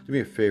here. Do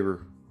me a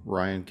favor,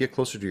 Ryan. Get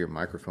closer to your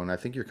microphone. I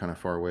think you're kind of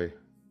far away.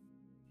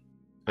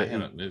 I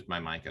haven't moved my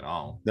mic at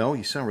all. No,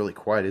 you sound really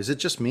quiet. Is it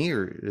just me,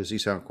 or does he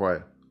sound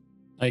quiet?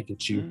 I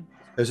get you.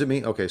 Is it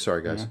me? Okay,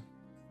 sorry, guys. Yeah.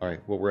 All right,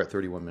 well, we're at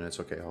 31 minutes.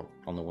 Okay,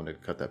 I'll know when to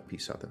cut that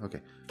piece out then.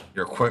 Okay.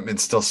 Your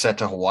equipment's still set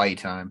to Hawaii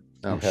time.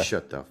 Oh, Okay.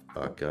 shut the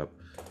fuck up.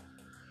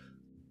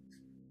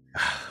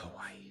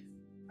 Hawaii.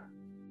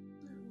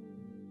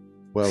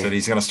 Well, So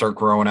he's gonna start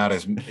growing out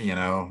his,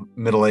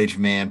 middle-aged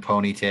man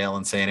ponytail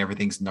and saying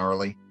everything's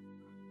gnarly.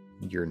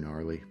 you're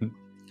gnarly.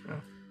 Yeah.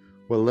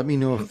 Well, let me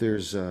know if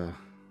there's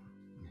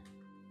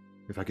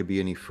if I could be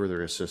any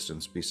further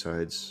assistance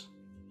besides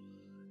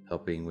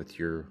helping with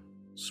your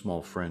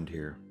small friend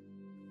here.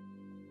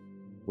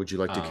 Would you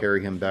like to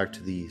carry him back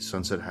to the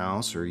Sunset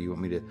House, or you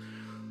want me to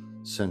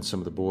send some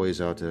of the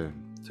boys out to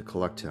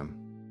collect him?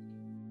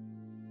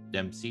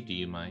 Dempsey, do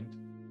you mind?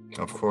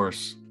 Of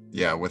course.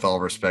 Yeah, with all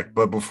respect.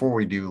 But before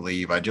we do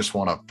leave, I just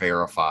want to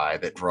verify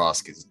that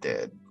Drosk is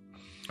dead.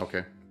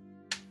 Okay.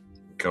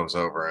 Goes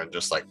over and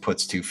just like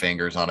puts two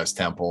fingers on his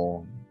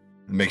temple.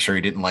 Make sure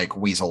he didn't like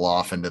weasel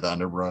off into the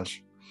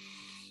underbrush.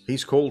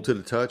 He's cold to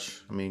the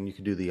touch. I mean, you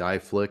could do the eye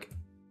flick.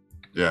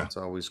 Yeah. That's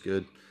always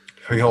good.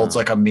 He holds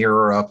like a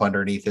mirror up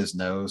underneath his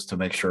nose to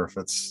make sure if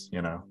it's,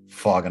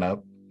 fogging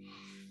up.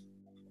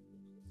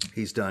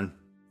 He's done.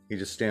 He's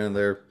just standing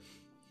there,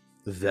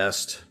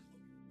 vest,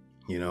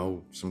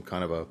 some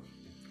kind of a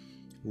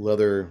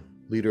leather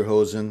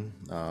lederhosen,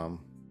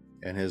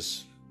 and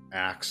his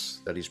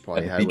axe that he's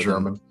probably That'd had be with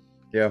German. him.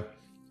 Yeah,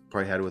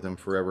 probably had with him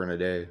forever and a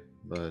day,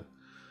 but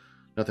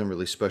nothing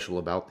really special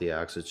about the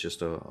axe. It's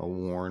just a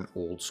worn,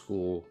 old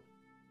school,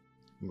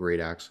 great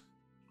axe.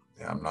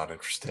 Yeah, I'm not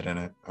interested in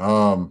it.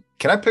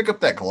 Can I pick up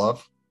that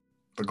glove?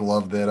 The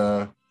glove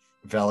that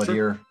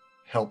Valadier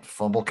helped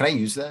fumble. Can I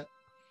use that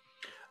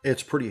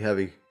It's pretty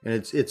heavy, and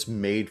it's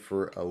made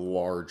for a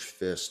large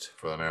fist.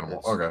 for an animal?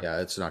 It's- Okay.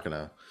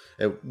 Yeah,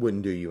 it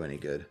wouldn't do you any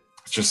good.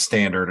 It's just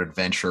standard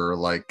adventure,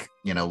 like,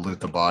 loot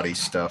the body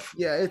stuff.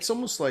 Yeah, it's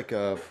almost like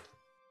an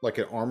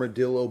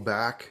armadillo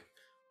back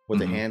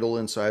with a Mhm. handle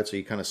inside, so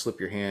you kind of slip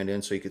your hand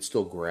in so you could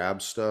still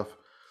grab stuff,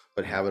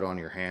 but have it on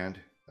your hand.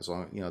 As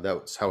long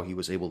that's how he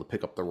was able to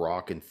pick up the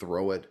rock and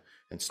throw it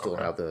and still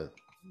Okay. have the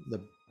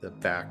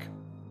back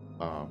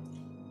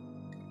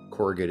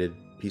corrugated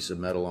piece of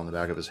metal on the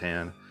back of his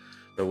hand.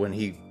 But when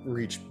he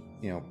reached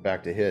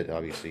back to hit,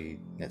 obviously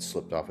it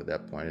slipped off at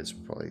that point. He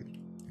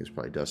was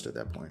probably dust at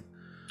that point.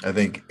 I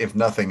think if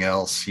nothing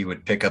else, he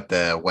would pick up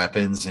the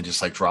weapons and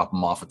just like drop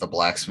them off at the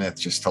blacksmith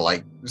just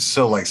to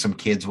so some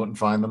kids wouldn't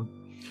find them.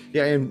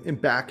 Yeah, and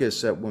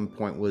Bacchus at one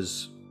point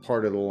was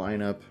part of the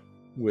lineup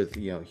with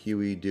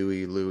Huey,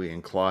 Dewey, Louie,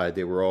 and Clyde.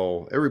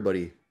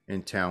 Everybody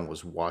in town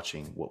was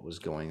watching what was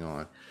going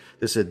on.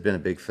 This had been a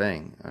big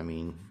thing. I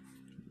mean,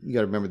 you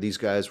got to remember these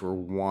guys were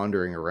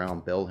wandering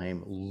around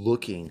Belhaim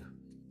looking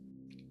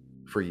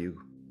for you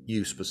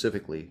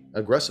specifically,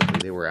 aggressively.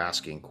 They were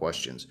asking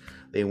questions.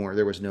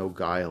 There was no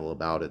guile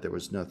about it. There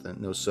was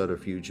no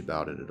subterfuge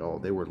about it at all.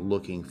 They were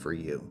looking for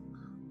you.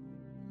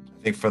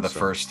 I think for the So-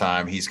 first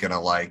time, he's going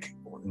to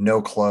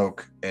no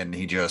cloak. And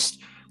he just,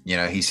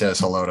 he says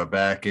hello to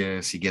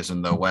Bacchus. He gives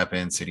him the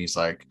weapons and he's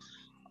like,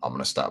 I'm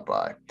going to stop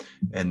by.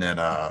 And then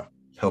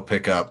he'll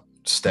pick up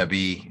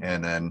Stebby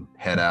and then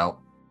head out.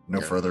 No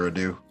Yeah. further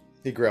ado.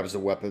 He grabs the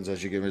weapons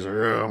as you give him. He's like,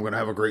 "Yeah, I'm going to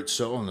have a great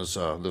sell on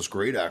this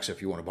great axe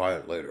if you want to buy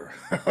it later."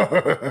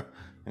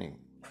 And him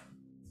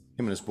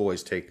and his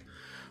boys take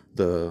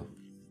the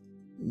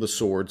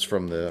swords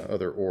from the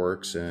other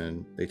orcs,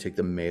 and they take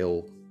the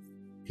mail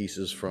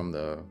pieces from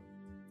the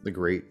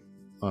great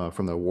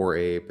from the war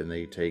ape, and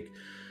they take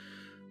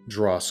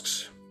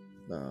Drosk's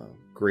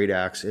great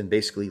axe, and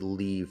basically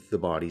leave the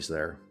bodies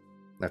there.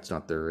 That's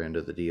not their end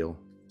of the deal.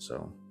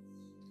 So.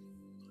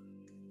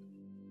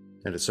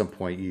 And at some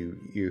point, you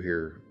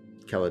hear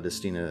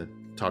Caladestina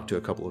talk to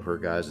a couple of her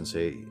guys and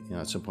say,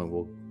 at some point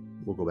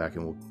we'll go back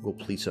and we'll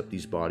police up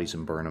these bodies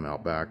and burn them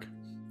out back.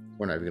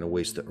 We're not even going to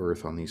waste the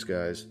earth on these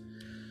guys.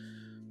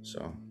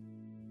 So,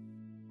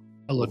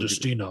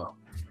 Eladestina,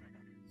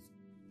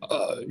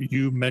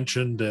 you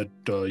mentioned that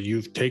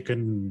you've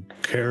taken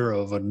care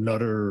of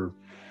another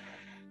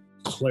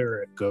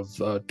cleric of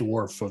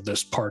dwarf of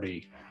this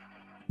party.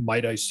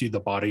 Might I see the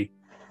body?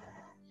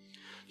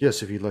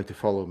 yes, if you'd like to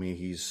follow me,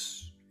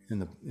 he's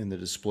in the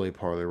display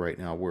parlor right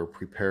now. We're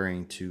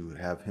preparing to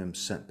have him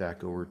sent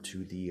back over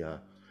to the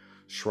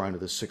Shrine of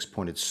the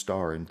Six-Pointed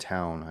Star in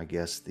town. I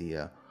guess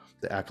the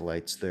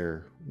acolytes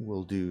there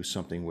will do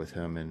something with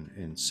him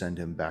and send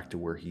him back to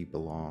where he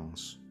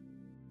belongs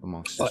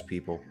amongst his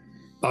people.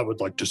 I would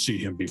like to see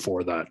him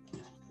before that.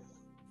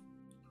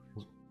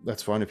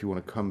 That's fine if you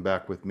want to come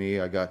back with me.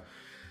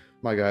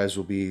 My guys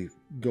will be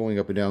going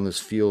up and down this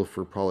field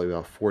for probably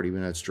about 40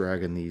 minutes,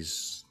 dragging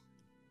these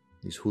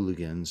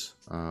hooligans.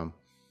 And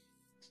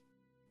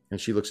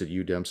she looks at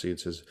you, Dempsey, and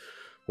says,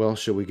 "Well,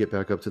 shall we get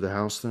back up to the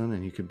house then,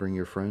 and you can bring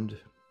your friend?"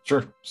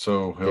 Sure.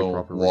 So he'll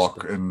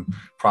walk, respect. and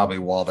probably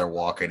while they're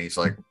walking, he's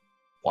like,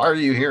 "Why are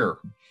you here?"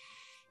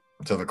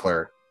 To the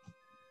cleric.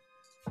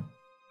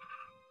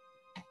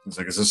 He's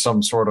like, "Is this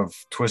some sort of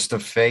twist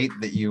of fate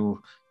that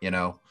you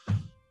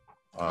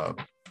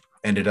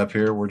ended up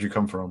here? Where'd you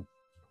come from?"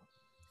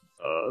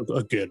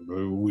 Again,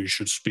 we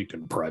should speak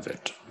in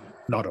private,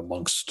 not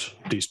amongst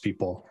these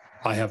people.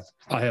 I have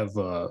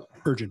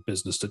urgent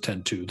business to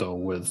tend to, though,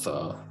 with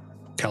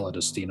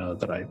Caladestina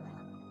that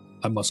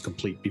I must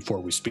complete before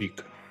we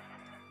speak.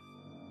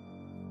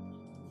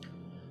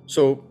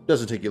 So it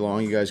doesn't take you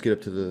long. You guys get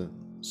up to the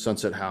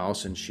Sunset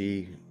House, and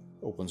she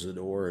opens the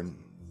door and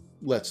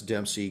lets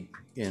Dempsey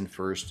in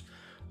first.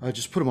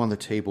 Just put him on the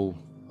table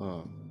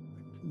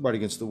right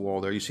against the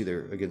wall there. You see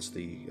there against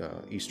the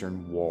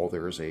eastern wall,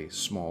 there is a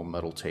small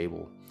metal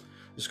table.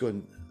 Just go ahead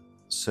and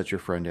set your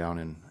friend down,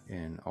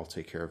 and I'll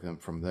take care of him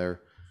from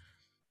there.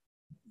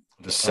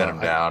 Just set him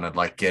down and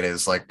like get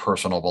his like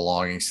personal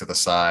belongings to the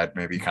side.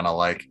 Maybe kind of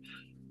like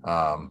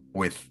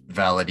with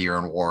Valadier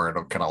and Warren,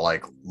 will kind of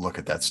like look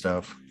at that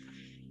stuff.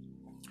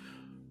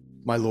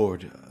 My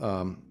lord,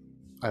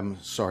 I'm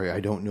sorry, I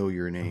don't know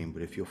your name,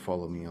 but if you'll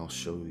follow me, I'll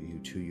show you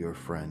to your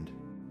friend.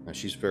 Now,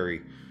 she's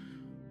very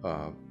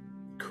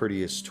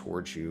courteous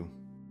towards you,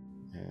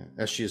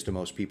 as she is to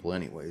most people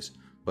anyways,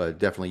 but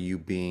definitely you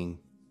being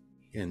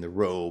in the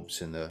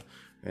robes and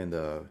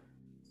the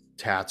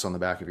tats on the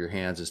back of your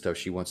hands and stuff,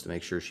 she wants to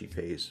make sure she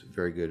pays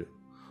very good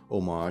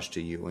homage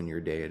to you and your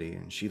deity.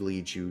 And she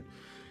leads you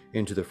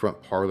into the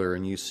front parlor,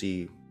 and you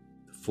see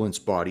Flint's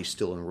body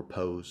still in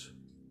repose,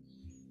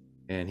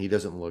 and he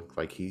doesn't look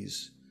like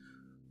he's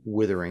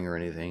withering or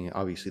anything.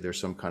 Obviously there's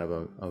some kind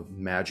of a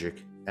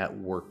magic at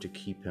work to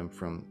keep him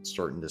from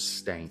starting to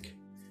stank.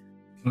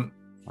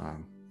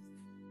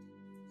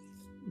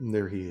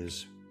 There he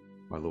is,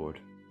 my lord.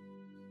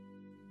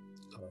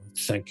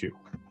 Thank you.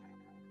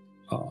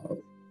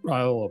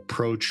 I'll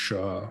approach.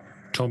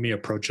 Tommy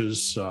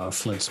approaches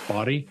Flint's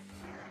body,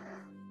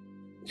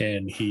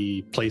 and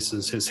he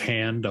places his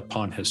hand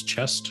upon his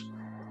chest.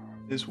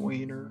 His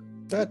wiener.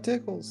 That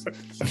tickles.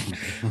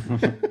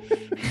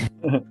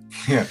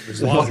 Yeah.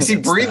 Why is he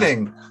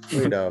breathing?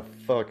 Wait a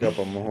fuck up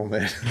a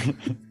moment.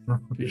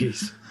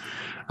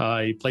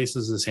 He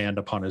places his hand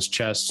upon his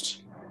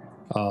chest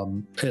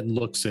and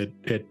looks at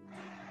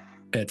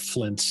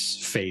Flint's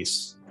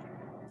face.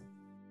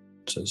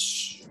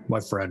 Says, "My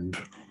friend,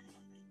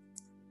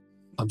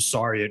 I'm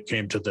sorry it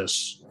came to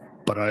this,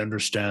 but I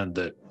understand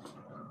that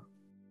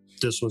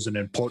this was an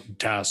important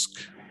task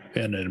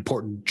and an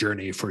important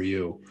journey for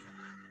you.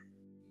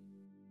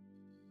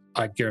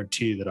 I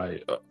guarantee that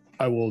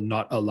I will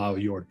not allow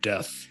your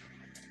death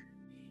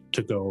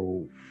to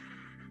go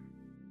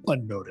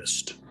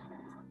unnoticed."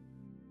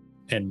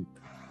 And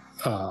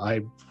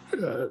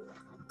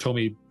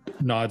Tommy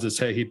nods his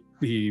head.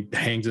 He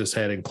hangs his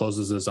head and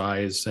closes his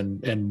eyes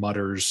and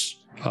mutters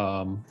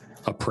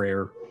a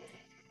prayer.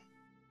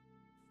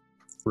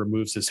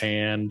 Removes his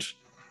hand,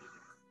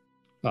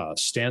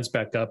 stands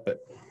back up, but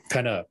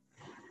kind of,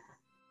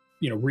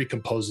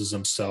 recomposes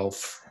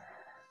himself.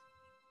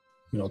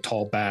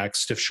 Tall back,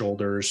 stiff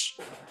shoulders,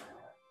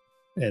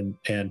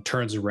 and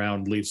turns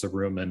around, leaves the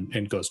room,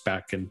 and goes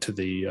back into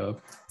the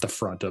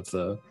front of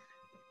the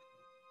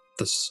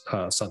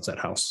Sunset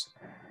House.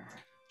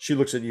 She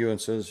looks at you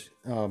and says,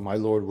 "My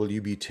lord, will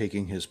you be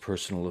taking his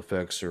personal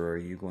effects, or are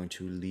you going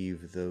to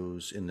leave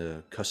those in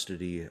the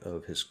custody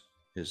of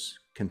his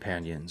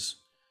companions?"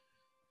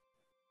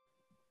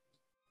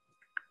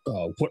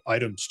 What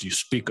items do you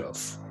speak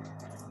of?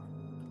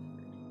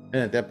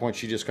 And at that point,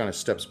 she just kind of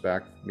steps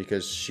back,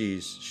 because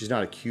she's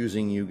not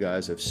accusing you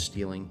guys of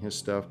stealing his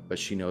stuff, but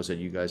she knows that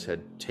you guys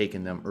had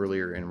taken them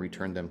earlier and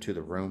returned them to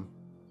the room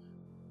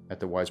at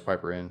the Wise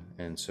Piper Inn,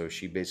 and so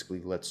she basically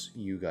lets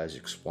you guys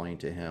explain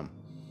to him.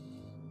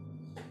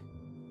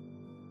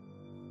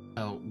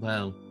 Oh,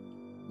 well,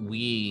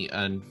 we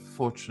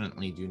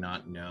unfortunately do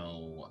not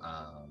know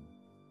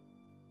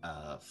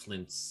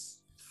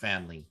Flint's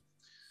family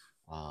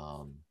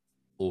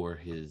or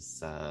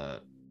his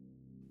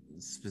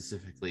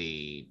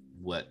specifically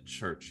what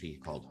church he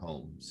called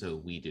home, so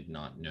we did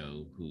not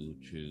know who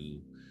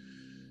to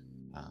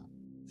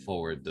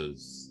forward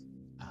those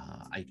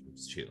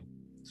items to.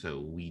 So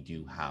we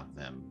do have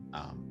them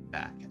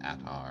back at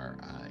our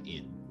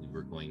inn. We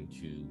were going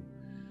to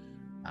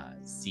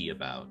see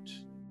about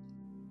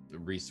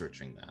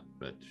researching that,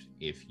 but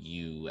if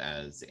you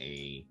as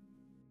a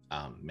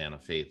man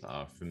of faith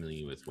are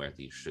familiar with where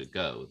these should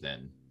go,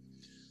 then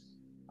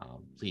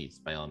Please,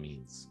 by all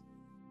means.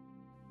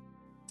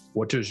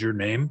 What is your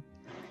name?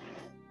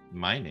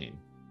 My name.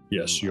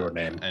 Yes, your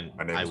name. And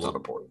My name I is will, not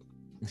important.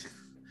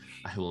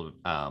 I will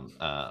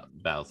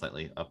bow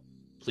slightly.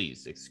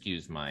 Please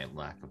excuse my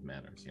lack of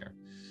manners here.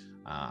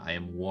 I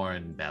am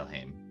Warren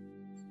Belhaim.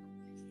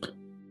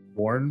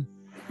 Warren,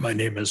 my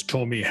name is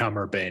Tommy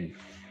Hammerbane.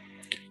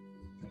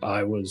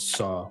 I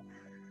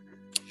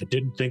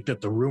didn't think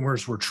that the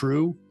rumors were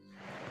true,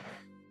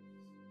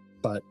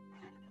 but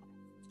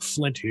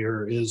Flint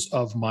here is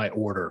of my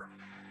order.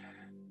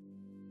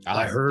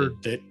 I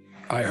heard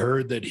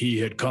that he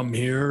had come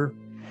here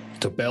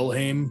to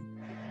Belhaim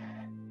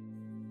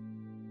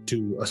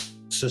to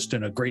assist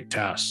in a great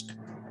task.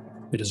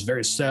 It is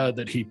very sad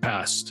that he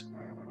passed.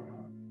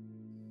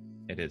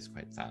 It is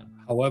quite sad.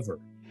 However,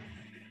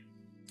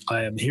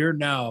 I am here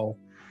now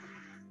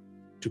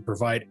to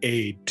provide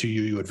aid to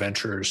you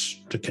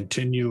adventurers to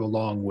continue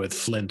along with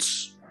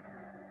Flint's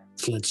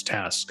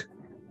task.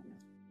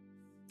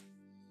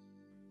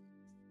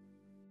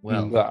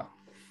 Well, Yeah.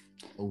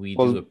 we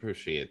Well- do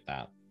appreciate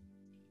that.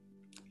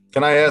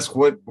 Can I ask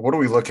what are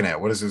we looking at?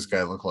 What does this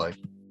guy look like?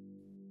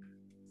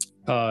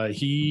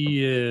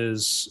 He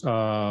is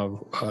a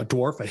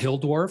dwarf, a hill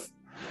dwarf.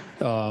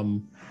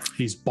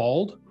 He's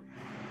bald,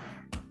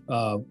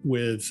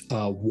 with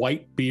a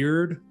white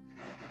beard,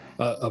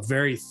 a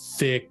very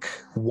thick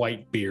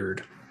white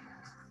beard.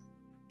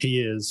 He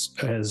has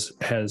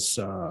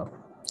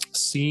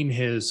seen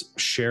his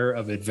share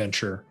of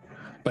adventure,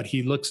 but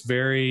he looks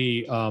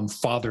very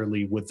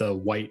fatherly with the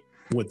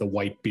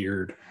white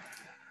beard.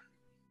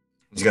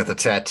 He's got the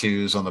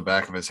tattoos on the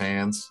back of his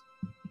hands.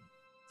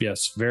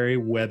 Yes, very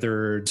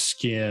weathered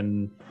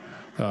skin,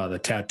 the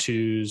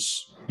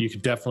tattoos. You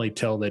could definitely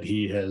tell that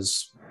he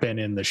has been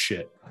in the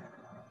shit.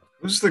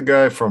 Who's the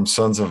guy from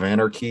Sons of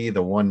Anarchy?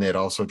 The one that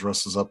also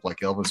dresses up like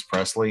Elvis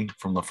Presley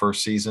from the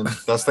first season?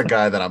 That's the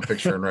guy that I'm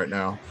picturing right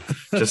now.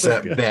 Just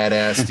that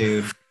badass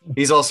dude.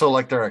 He's also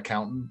like their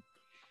accountant.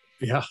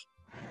 Yeah.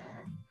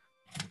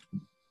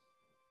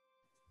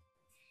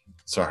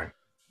 Sorry.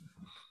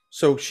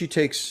 So she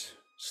takes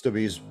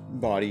Stubby's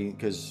body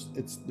because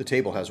the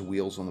table has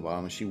wheels on the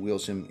bottom, and she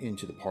wheels him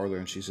into the parlor,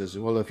 and she says,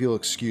 "Well, if you'll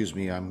excuse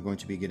me, I'm going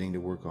to be getting to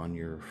work on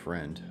your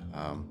friend.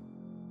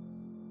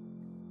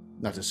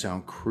 Not to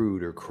sound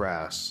crude or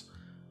crass,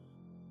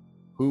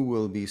 who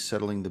will be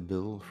settling the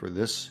bill for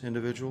this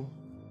individual?"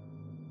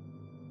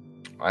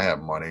 I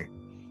have money.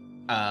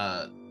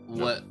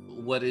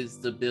 What is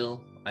the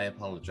bill? I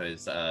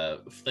apologize.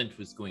 Flint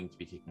was going to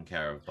be taken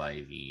care of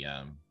by the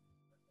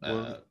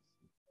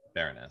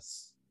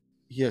Baroness.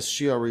 Yes,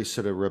 she already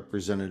set a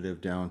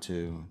representative down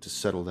to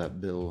settle that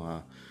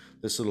bill.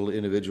 This little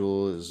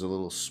individual is a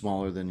little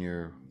smaller than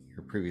your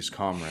previous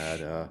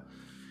comrade,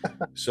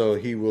 so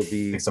he will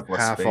be Takes up less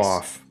half space.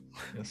 off.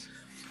 Yes.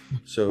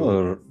 So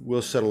Oh.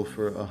 we'll settle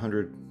for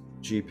 100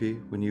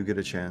 GP when you get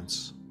a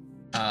chance.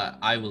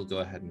 I will go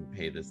ahead and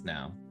pay this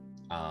now,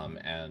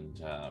 and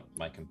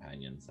my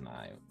companions and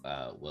I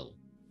will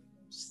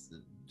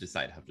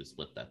decide how to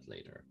split that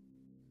later.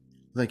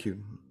 Thank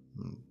you.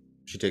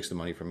 She takes the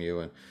money from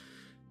you and,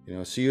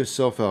 see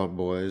yourself out,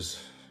 boys.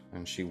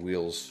 And she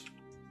wheels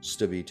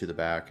Stubby to the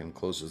back and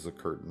closes the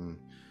curtain.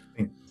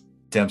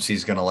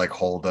 Dempsey's gonna like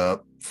hold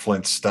up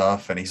Flint's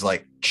stuff, and he's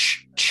like,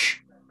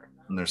 "Ch-ch."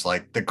 And there's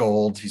like the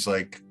gold. He's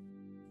like,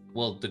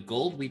 Well, the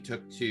gold we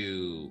took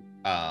to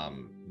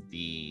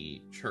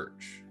the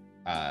church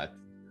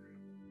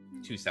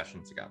 2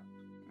 sessions ago.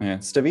 Yeah,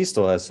 Stevie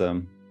still has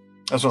some.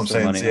 that's what I'm Some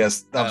saying. money.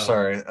 Yes, I'm Oh.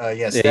 sorry.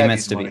 Yes, Yeah, he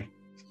meant to be. money.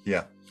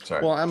 Yeah,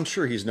 sorry. Well, I'm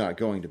sure he's not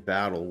going to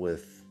battle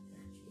with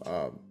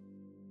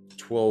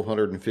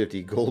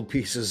 1,250 gold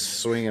pieces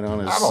swinging on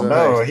his I don't side.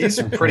 know.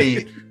 He's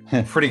pretty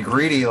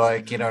greedy.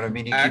 Like, you know what I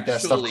mean? You keep that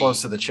stuff Actually-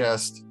 close to the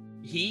chest.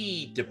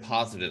 He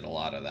deposited a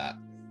lot of that.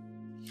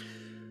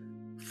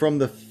 From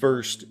the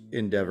first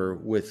endeavor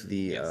with the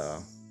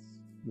Yes.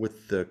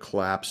 with the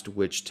collapsed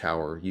witch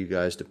tower, you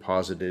guys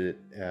deposited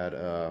it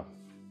at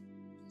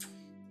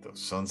Those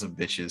sons of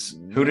bitches.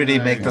 Who did he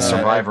make the at-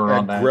 survivor at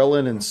on that?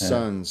 Grellin and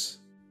Sons,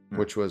 Yeah.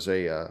 which was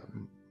a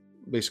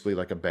basically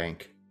like a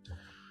bank.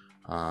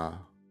 But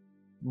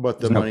the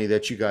There's no- money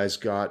that you guys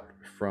got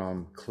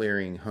from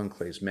clearing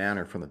Hunclay's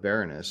Manor from the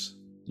Baroness,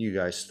 you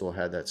guys still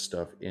had that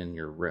stuff in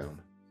your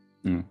room.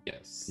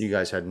 Yes. You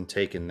guys hadn't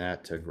taken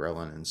that to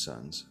Grellin and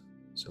Sons,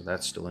 so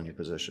that's still in your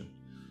position.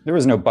 There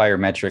was no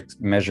biometric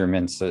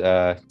measurements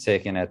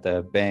taken at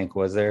the bank,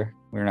 was there?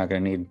 We're not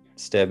going to need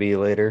Stebby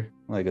later,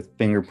 like a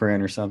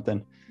fingerprint or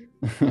something.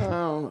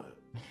 Oh,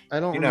 I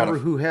don't You know how remember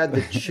to- who had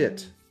the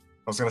chit.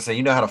 I was gonna say,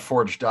 you know how to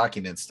forge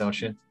documents, don't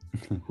you?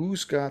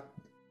 Who's got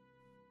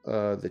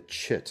the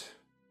chit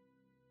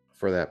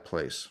for that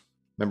place?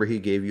 Remember, he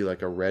gave you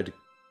like a red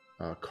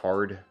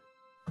card.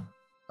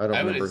 I don't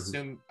I would remember.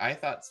 assume. I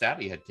thought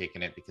Stabby had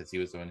taken it because he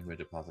was the one who had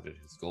deposited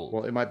his gold.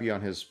 Well, it might be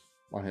on his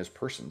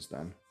persons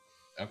then.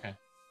 Okay.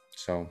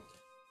 So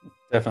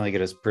Definitely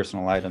get his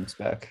personal items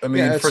back. I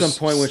mean, yeah, at for some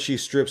point when she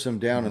strips him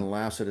down and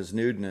laughs at his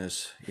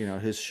nudeness,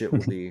 his shit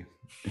will be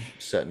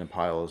set in a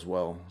pile as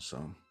well.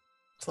 So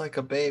it's like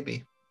a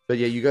baby. But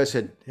yeah, you guys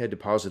had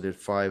deposited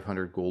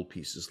 500 gold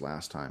pieces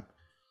last time.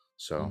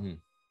 So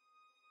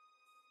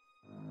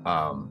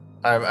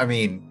I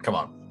mean, come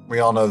on.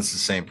 We all know this is the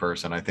same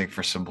person. I think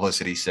for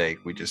simplicity's sake,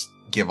 we just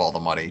give all the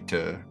money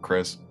to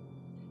Chris.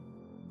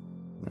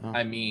 no.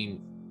 I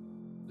mean,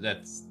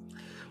 that's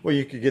Well,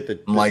 you could get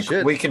the Like,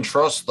 shit. we can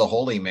trust the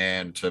holy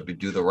man to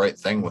do the right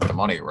thing with the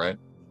money, right?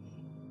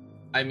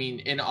 I mean,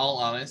 in all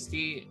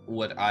honesty,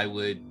 what I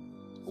would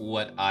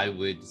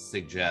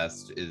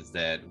suggest is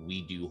that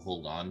we do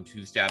hold on to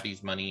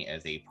Stabby's money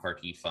as a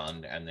party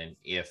fund, and then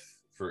if,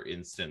 for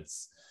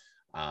instance,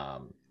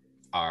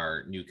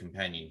 our new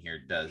companion here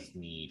does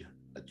need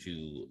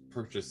to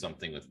purchase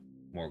something with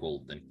more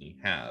gold than he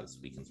has,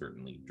 we can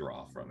certainly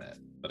draw from it.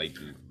 But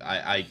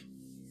I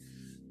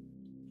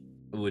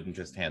wouldn't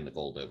just hand the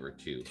gold over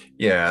to.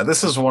 Yeah,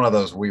 this is one of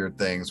those weird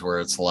things where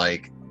it's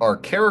like our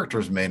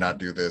characters may not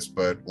do this,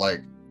 but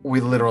like we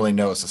literally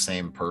know it's the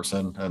same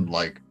person, and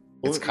like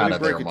Well, it's let kind me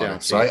of their break it money. down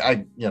So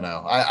to you.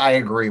 I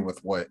agree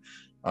with what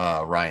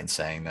Ryan's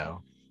saying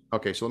though.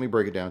 Okay, so let me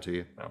break it down to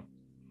you. Yeah.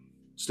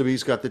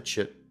 Stubby's got the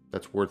chit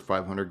that's worth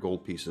 500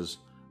 gold pieces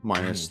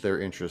minus their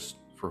interest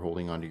for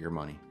holding onto your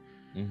money.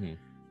 Mm-hmm.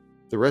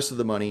 The rest of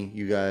the money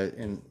you got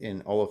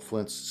in all of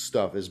Flint's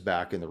stuff is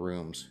back in the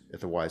rooms at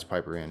the Wise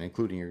Piper Inn,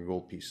 including your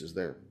gold pieces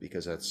there,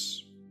 because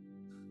that's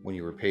when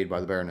you were paid by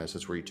the Baroness.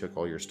 That's where you took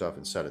all your stuff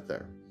and set it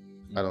there.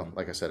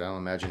 Like I said, I don't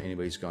imagine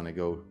anybody's going to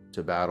go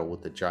to battle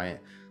with the giant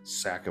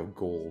sack of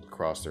gold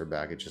across their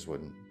back. It just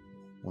wouldn't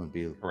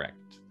be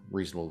Correct.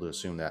 reasonable to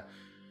assume that.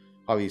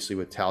 Obviously,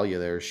 with Talia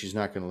there, she's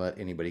not going to let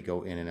anybody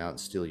go in and out and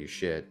steal your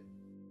shit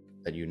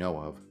that you know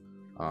of.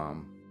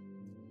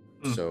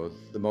 So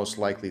the most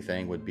likely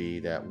thing would be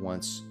that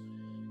once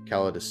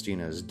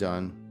Caladestina is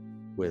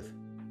done with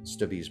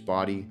Stubby's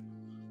body,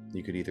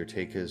 you could either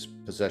take his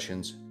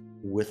possessions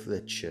with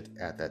the chit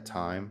at that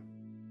time,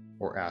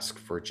 or ask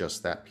for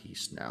just that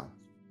piece now.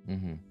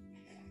 Mm-hmm.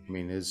 I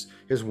mean, his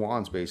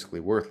wand's basically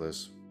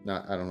worthless.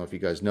 I don't know if you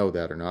guys know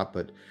that or not,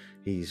 but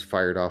he's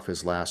fired off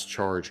his last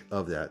charge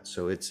of that,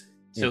 so it's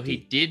So empty. he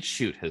did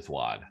shoot his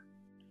wad.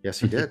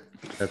 Yes, he did.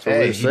 That's what Hey,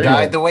 we're he saying.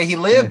 died the way he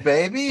lived,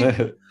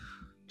 baby.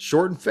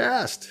 Short and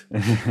fast.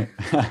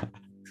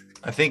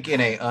 I think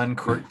in a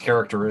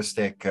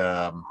uncharacteristic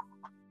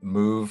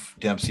move,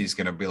 Dempsey's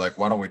going to be like,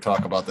 "Why don't we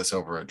talk about this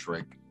over a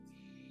drink?"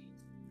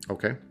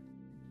 Okay.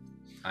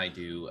 I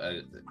do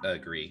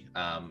agree.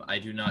 I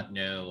do not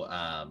know,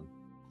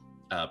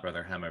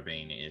 Brother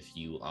Hammerbane, if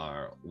you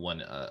are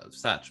one of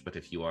such, but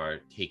if you are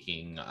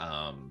taking,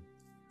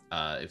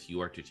 if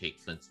you are to take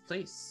Flint's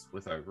place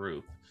with our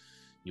group,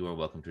 you are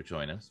welcome to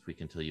join us. We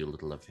can tell you a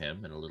little of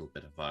him and a little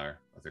bit of our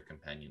other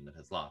companion that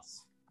has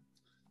lost.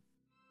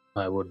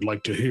 I would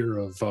like to hear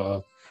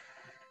of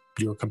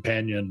your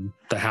companion,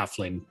 the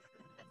halfling.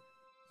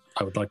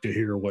 I would like to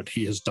hear what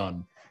he has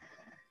done.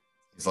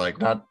 He's like,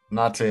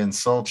 not to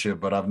insult you,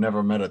 but I've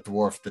never met a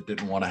dwarf that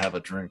didn't want to have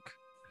a drink.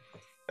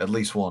 At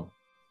least one.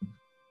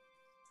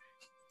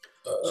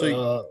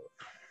 So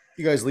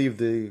you guys leave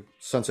the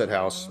Sunset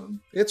House.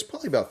 It's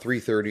probably about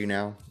 3:30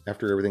 now,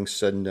 after everything's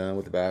said and done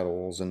with the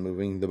battles and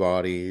moving the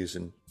bodies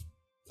and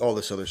all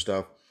this other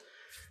stuff.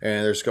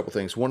 And there's a couple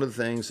things. One of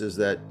the things is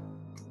that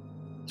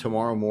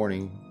tomorrow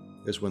morning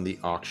is when the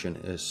auction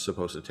is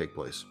supposed to take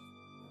place.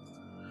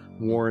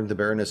 Warren, the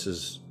Baroness,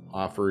 has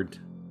offered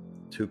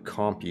to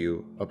comp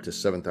you up to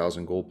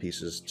 7,000 gold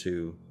pieces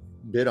to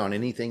bid on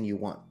anything you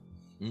want.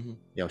 Mm-hmm.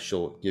 You know,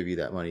 she'll give you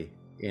that money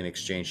in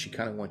exchange. She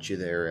kind of wants you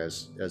there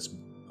as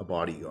a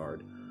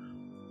bodyguard.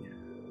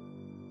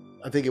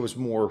 I think it was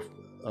more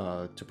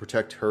to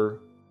protect her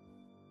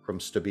from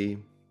Stubby,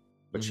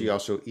 but she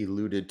also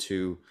alluded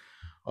to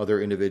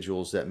other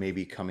individuals that may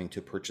be coming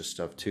to purchase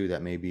stuff too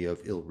that may be of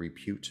ill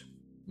repute.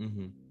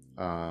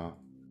 Mm-hmm.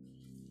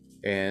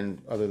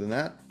 And other than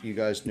that, you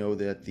guys know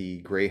that the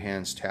Grey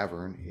Hands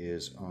Tavern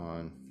is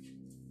on.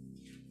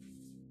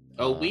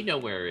 Oh, we know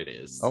where it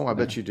is. Oh, I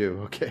bet you do.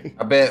 Okay.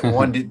 I bet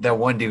that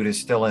one dude is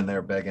still in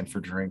there begging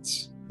for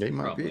drinks. They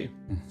might Probably. be.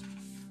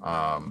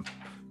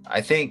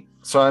 I think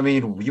so. I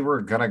mean, we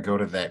were gonna go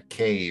to that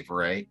cave,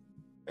 right?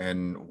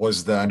 And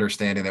was the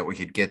understanding that we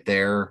could get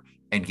there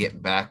and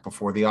get back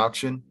before the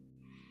auction?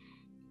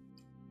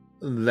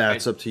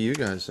 That's up to you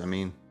guys. I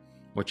mean,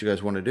 what you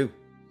guys want to do.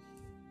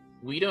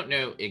 We don't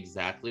know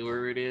exactly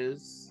where it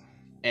is,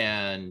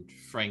 and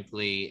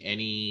frankly,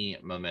 any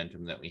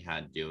momentum that we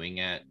had doing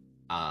it,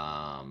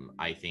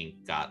 I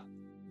think got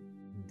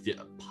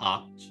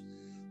popped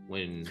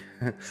when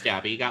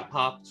Stabby got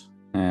popped.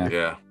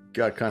 Yeah.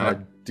 Got kind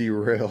of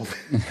derailed.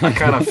 I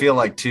kind of feel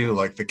like too,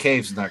 like the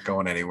cave's not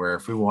going anywhere.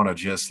 If we want to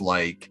just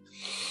like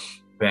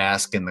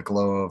bask in the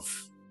glow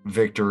of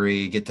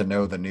victory, get to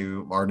know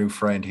our new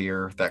friend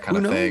here, that kind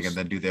Who of thing, knows? and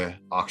then do the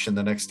auction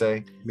the next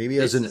day. Maybe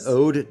as This an is-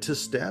 ode to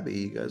Stabby,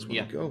 you guys want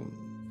Yeah. to go.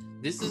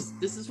 This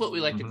is what we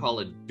like to call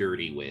a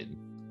dirty win.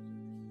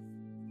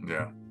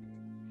 Yeah.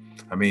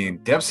 I mean,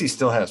 Dempsey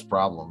still has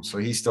problems, so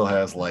he still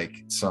has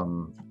like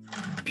some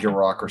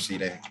bureaucracy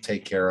to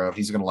take care of.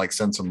 He's gonna like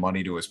send some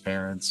money to his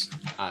parents.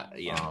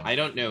 I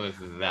don't know if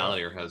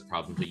Valier has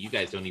problems, but you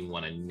guys don't even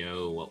want to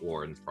know what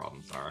Warren's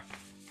problems are.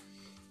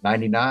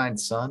 99,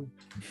 son.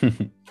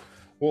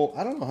 Well,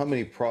 I don't know how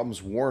many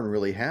problems Warren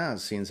really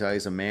has, seeing as how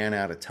he's a man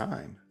at a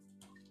time.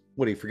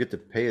 What, did he forget to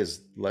pay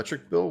his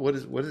electric bill? What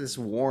does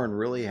Warren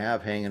really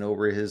have hanging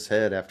over his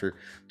head after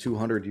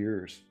 200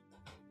 years?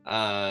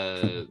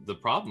 The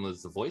problem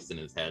is the voice in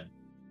his head.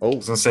 I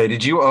was gonna say,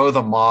 did you owe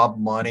the mob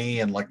money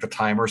and like the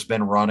timer's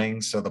been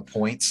running, so the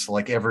points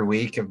like every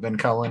week have been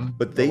coming?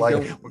 But they like,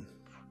 don't.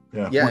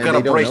 Yeah, Yeah, we're and gonna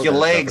they don't break know your that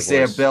about the legs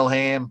there, voice.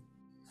 Billham.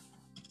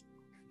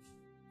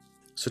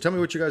 So tell me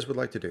what you guys would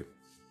like to do.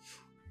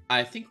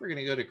 I think we're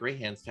gonna go to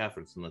Greyhands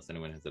Tavern unless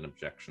anyone has an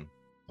objection.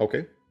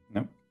 Okay.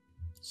 Nope.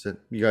 So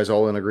you guys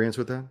all in agreement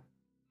with that?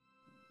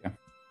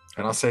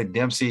 And I'll say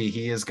Dempsey,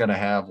 he is gonna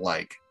have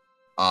like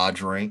a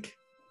drink,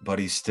 but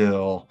he's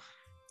still,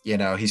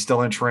 he's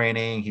still in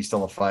training. He's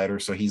still a fighter,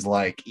 so he's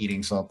like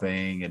eating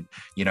something and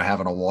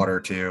having a water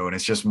too. And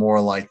it's just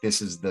more like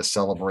this is the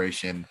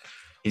celebration.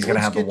 He's gonna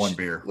have the one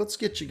beer. Let's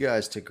get you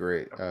guys to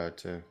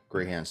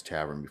Greyhands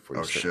Tavern before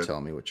you Oh, start shit.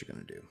 telling me what you're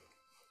gonna do.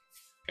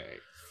 Okay.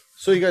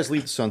 So you guys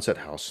leave the Sunset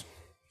House.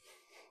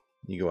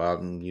 You go out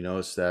and you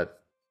notice that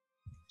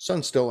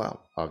sun's still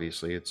out.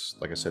 Obviously, it's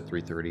like I said,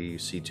 3:30. You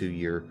see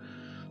to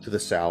the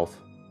south,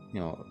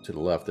 to the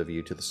left of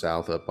you, to the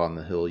south, up on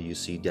the hill, you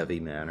see Devi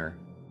Manor,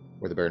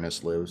 where the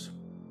Baroness lives.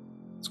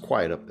 It's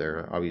quiet up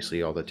there.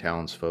 Obviously, all the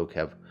townsfolk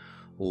have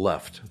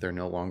left. They're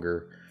no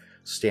longer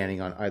standing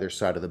on either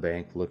side of the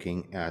bank,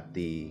 looking at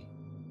the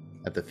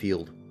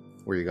field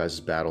where your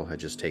guys' battle had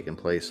just taken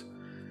place.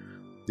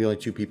 The only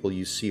two people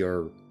you see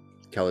are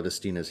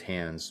Calidestina's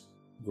hands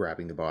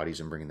grabbing the bodies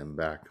and bringing them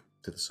back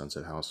to the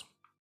Sunset House.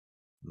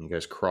 And you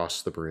guys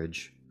cross the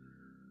bridge,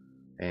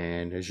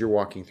 and as you're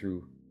walking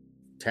through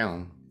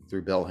town,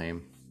 through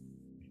Belhaim,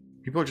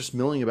 people are just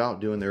milling about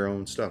doing their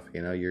own stuff.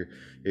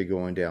 You're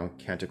going down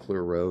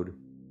Canticleer Road,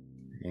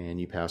 and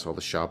you pass all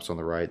the shops on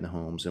the right and the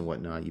homes and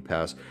whatnot. You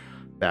pass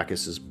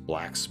Bacchus's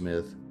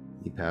blacksmith.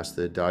 You pass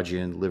the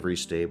Dodgian livery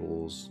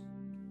stables.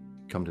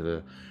 Come to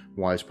the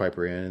Wise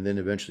Piper Inn, and then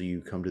eventually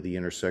you come to the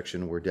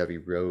intersection where Devi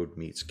Road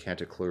meets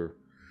Canticleer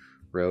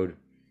Road,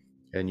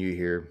 and you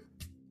hear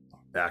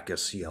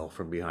Bacchus yell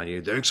from behind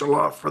you, "Thanks a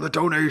lot for the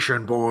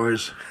donation,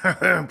 boys.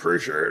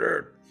 Appreciate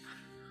it."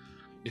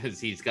 Because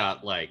he's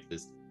got like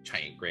this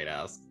giant great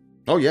ass.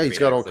 Oh yeah, he's Great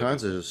got all accent.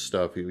 kinds of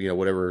stuff.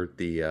 Whatever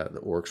the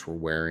orcs were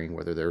wearing,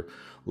 whether they're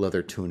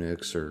leather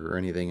tunics or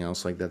anything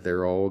else like that,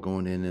 they're all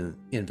going in an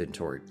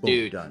inventory. Boom,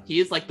 Dude, done. he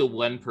is like the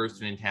one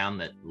person in town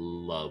that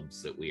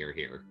loves that we are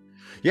here.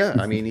 Yeah,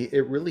 I mean,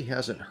 it really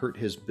hasn't hurt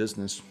his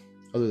business,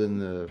 other than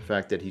the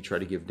fact that he tried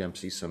to give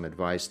Dempsey some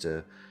advice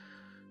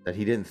that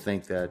he didn't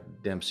think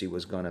that Dempsey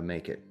was going to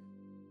make it.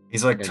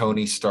 He's like And-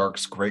 Tony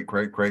Stark's great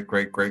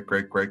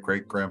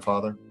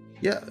grandfather.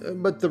 Yeah,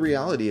 but the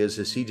reality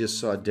is he just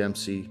saw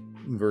Dempsey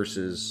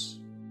versus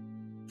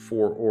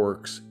 4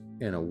 orcs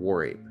and a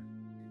war ape.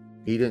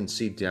 He didn't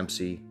see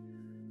Dempsey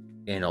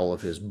and all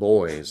of his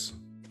boys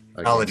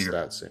against Aladir.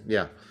 that same.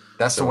 Yeah,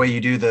 That's the So- way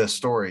you do the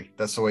story.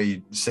 That's the way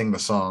you sing the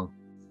song.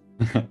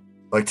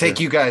 Like take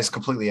Yeah. you guys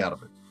completely out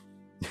of it.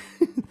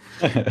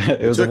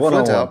 It was a took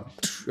Flint one-on-one. out,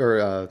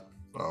 or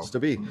Oh. to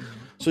be.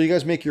 So you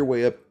guys make your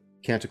way up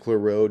Canticleer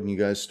Road, and you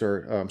guys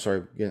start.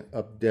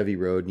 Up Devi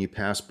Road, and you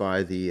pass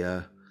by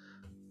the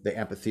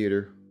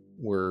amphitheater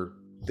where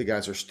the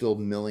guys are still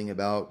milling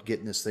about,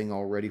 getting this thing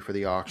all ready for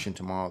the auction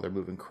tomorrow. They're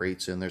moving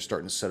crates in. They're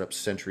starting to set up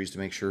sentries to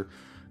make sure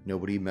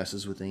nobody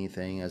messes with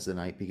anything as the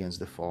night begins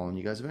to fall. And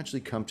you guys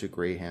eventually come to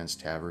Greyhands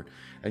Tavern,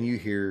 and you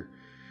hear,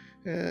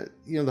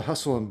 the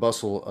hustle and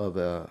bustle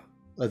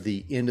of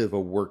the end of a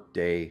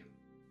workday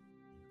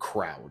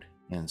crowd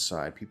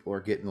inside. People are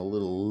getting a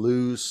little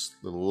loose,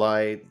 a little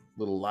light, a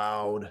little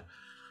loud.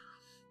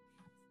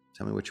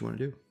 Tell me what you want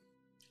to do.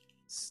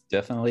 It's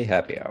definitely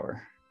happy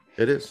hour.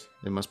 It is.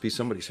 It must be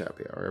somebody's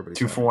happy hour. Everybody's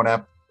 2 happy. for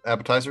 1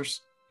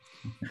 appetizers.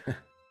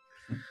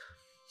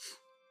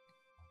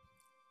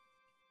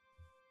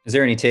 Is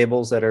there any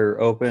tables that are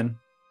open?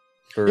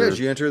 For... Yeah, as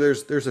you enter,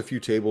 there's a few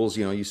tables.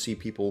 You see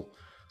people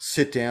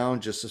sit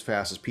down just as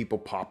fast as people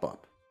pop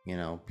up.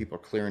 People are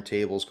clearing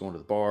tables, going to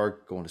the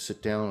bar, going to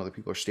sit down. Other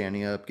people are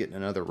standing up, getting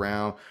another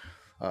round.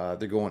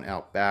 They're going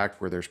out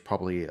back where there's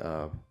probably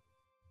a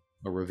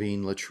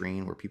ravine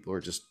latrine where people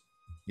are just,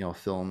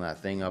 filling that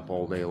thing up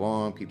all day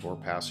long. People are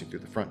passing through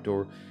the front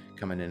door,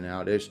 coming in and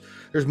out.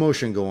 There's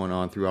motion going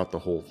on throughout the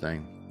whole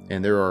thing.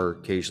 And there are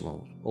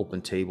occasional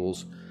open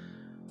tables.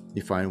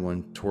 You find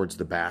one towards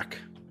the back,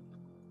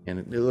 and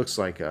it looks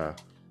like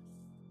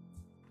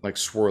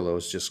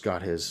Swirlo's just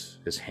got his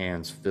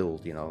hands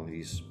filled.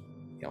 He's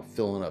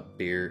filling up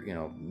beer,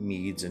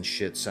 meads and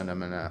shit, sending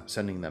them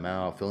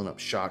out, filling up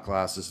shot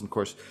glasses. And of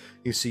course,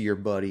 you see your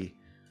buddy,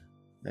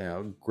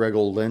 Gregor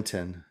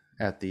Linton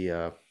at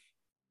the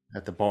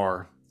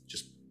bar,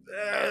 just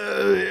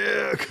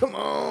yeah, come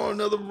on,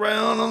 another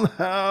round on the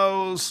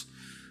house.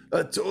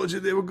 I told you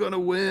they were gonna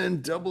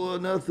win, double or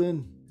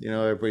nothing.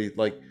 Everybody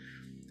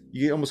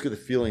you almost get the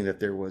feeling that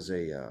there was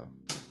a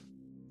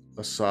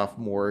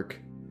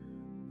sophomoric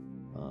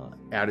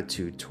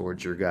attitude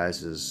towards your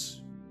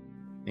guys'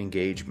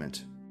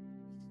 engagement.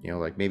 You know,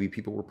 like maybe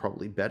people were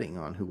probably betting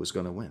on who was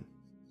going to win.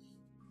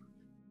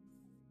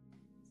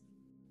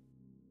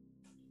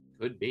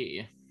 Could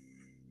be.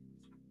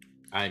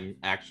 I'm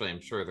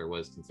sure there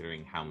was,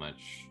 considering how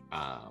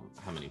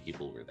many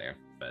people were there.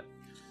 But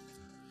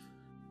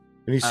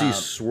And you see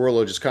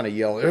Swirlo just kind of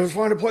yell,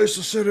 "Find a place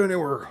to sit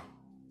anywhere.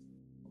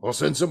 I'll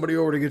send somebody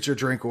over to get your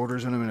drink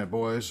orders in a minute,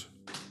 boys."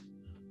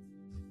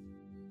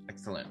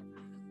 excellent.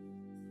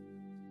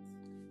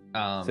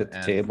 Set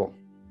the table.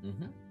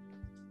 Mm-hmm.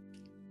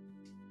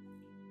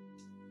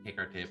 Take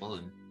our table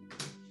and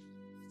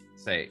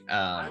say,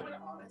 I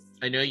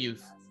know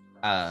you've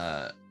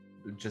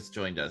just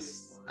joined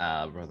us,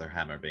 Brother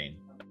Hammerbane,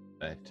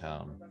 but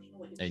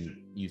and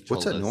you've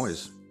told What's that us...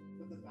 noise?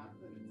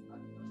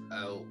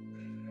 Oh,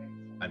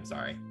 I'm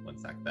sorry. One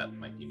sec. That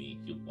might be me.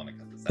 You'll want to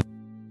cut this out.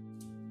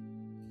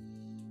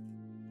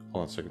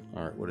 Hold on a second.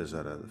 All right, what is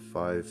that?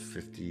 5,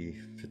 50,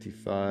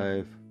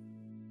 55,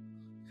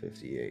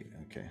 58.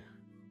 Okay.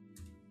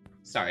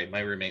 Sorry, my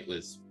roommate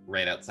was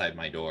right outside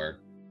my door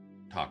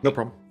talking. No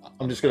problem.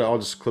 I'll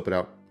just clip it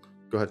out.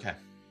 Go ahead.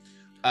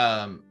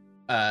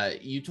 Okay.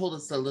 You told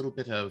us a little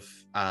bit of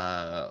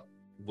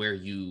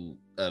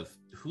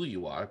who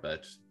you are,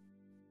 but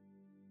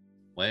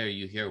why are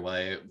you here?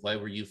 Why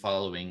were you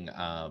following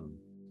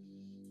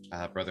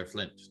Brother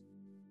Flint?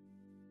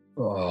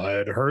 I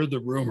had heard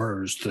the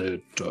rumors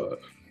that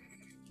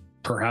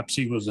perhaps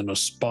he was in a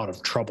spot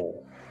of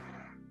trouble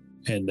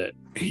and that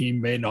he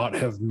may not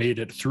have made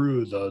it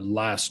through the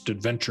last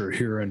adventure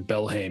here in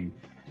Belhaim.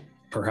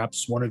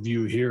 Perhaps one of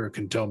you here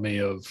can tell me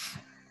of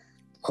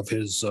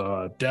his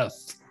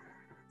death.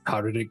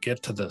 How did it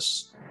get to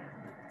this?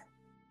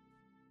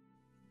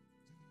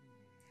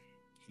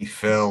 He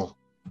fell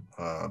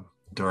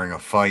during a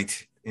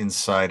fight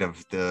inside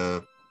of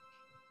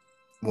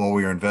while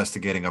we were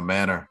investigating a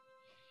manor.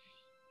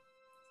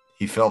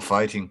 He fell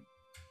fighting.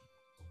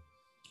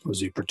 Was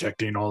he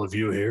protecting all of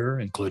you here,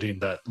 including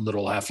that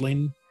little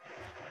halfling?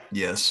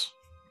 Yes.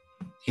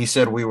 He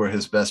said we were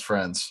his best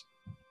friends.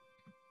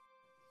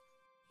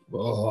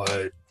 Well,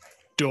 I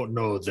don't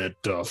know that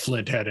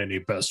Flint had any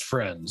best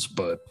friends,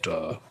 but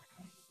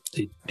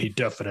he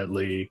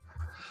definitely,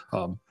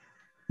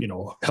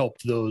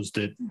 helped those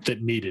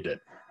that needed it.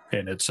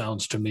 And it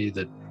sounds to me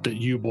that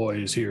you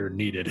boys here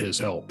needed his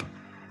help.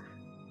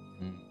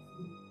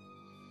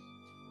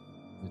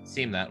 It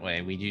seemed that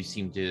way. We do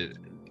seem to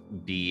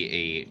be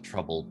a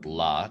troubled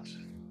lot.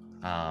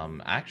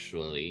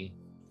 Actually,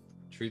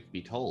 truth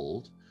be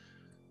told,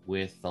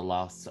 with the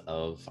loss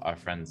of our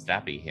friend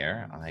Stappy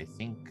here, I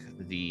think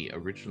the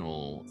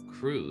original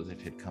crew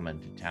that had come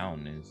into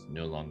town is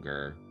no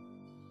longer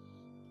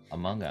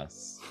among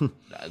us.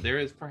 There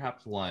is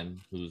perhaps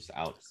one who's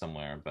out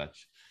somewhere, but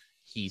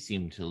he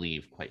seemed to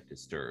leave quite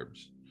disturbed.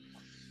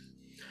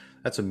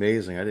 That's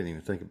amazing. I didn't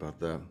even think about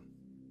that.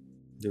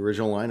 The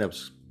original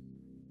lineup's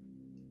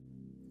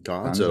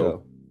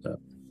Gonzo.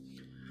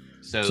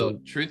 So,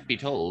 truth be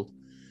told,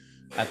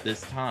 at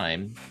this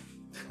time,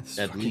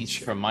 at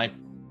least from my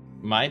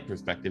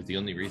perspective, the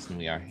only reason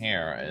we are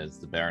here is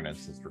the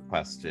Baroness has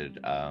requested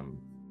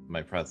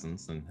my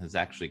presence and has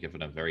actually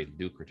given a very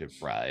lucrative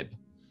bribe.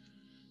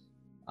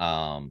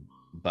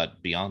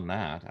 But beyond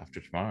that, after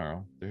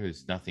tomorrow, there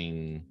is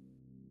nothing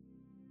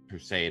per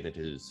se that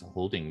is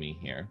holding me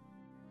here.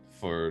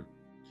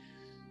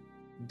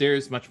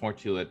 There's much more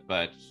to it,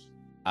 but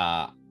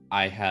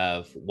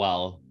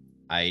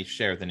I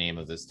share the name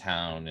of this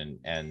town,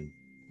 and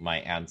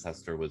my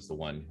ancestor was the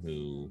one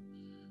who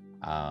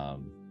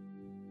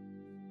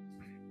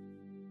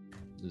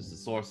is the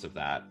source of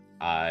that.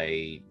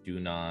 I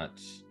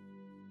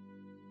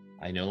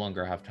no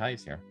longer have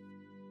ties here.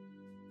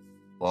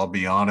 Well, I'll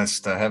be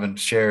honest, I haven't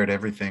shared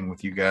everything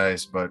with you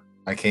guys, but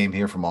I came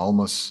here from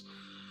Almus,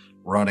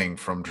 running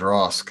from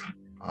Drosk.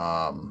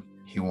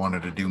 He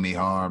wanted to do me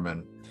harm,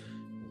 and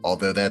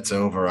although that's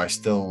over, I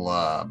still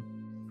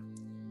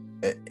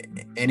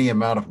any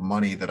amount of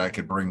money that I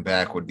could bring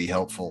back would be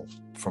helpful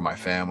for my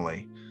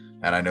family.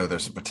 And I know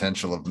there's a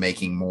potential of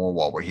making more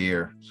while we're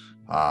here.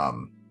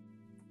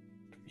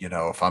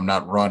 If I'm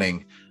not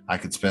running, I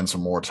could spend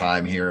some more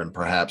time here and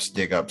perhaps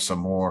dig up some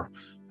more.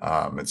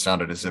 It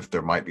sounded as if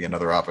there might be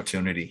another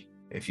opportunity.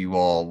 If you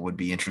all would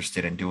be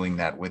interested in doing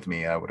that with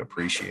me, I would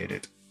appreciate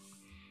it.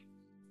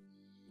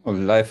 Well,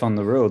 life on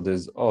the road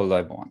is all I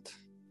want.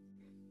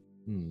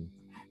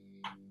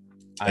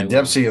 And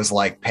Dempsey is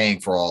like paying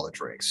for all the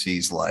drinks.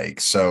 He's like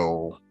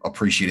so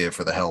appreciative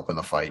for the help and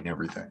the fight and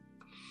everything.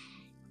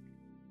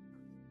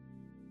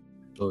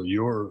 So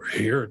you're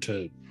here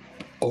to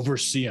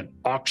oversee an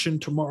auction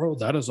tomorrow?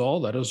 That is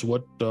all? That is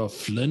what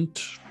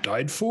Flint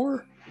died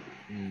for?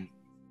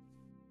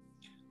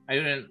 I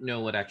don't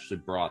know what actually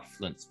brought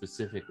Flint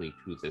specifically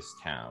to this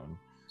town.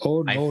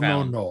 Oh,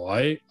 no.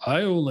 I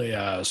only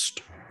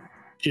asked,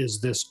 is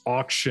this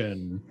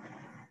auction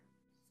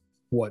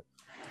what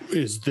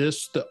Is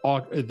this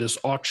this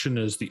auction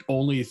is the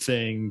only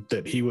thing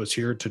that he was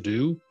here to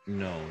do?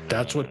 No.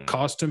 That's what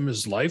cost him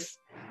his life?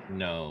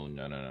 No.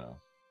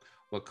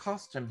 What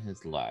cost him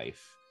his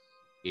life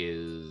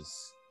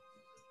is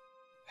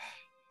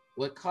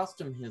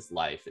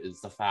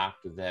the fact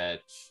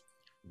that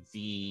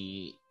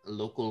the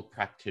local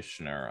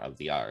practitioner of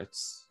the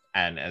arts,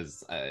 and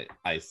as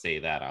I say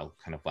that, I'll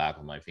kind of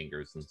waggle my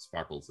fingers and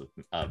sparkles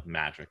of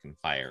magic and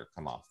fire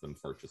come off them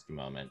for just a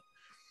moment,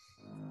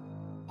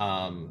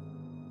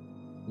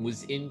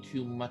 was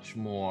into much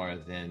more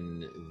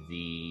than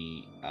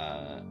the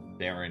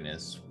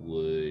Baroness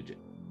was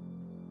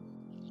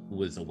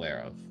aware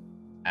of.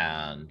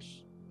 And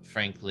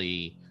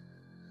frankly,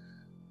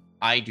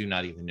 I do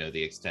not even know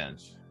the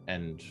extent.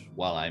 And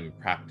while I'm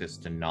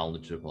practiced and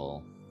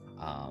knowledgeable,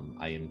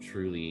 I am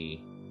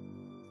truly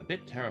a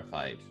bit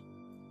terrified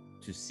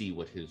to see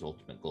what his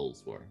ultimate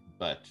goals were.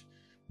 But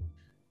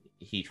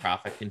he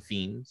trafficked in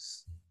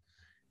fiends.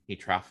 He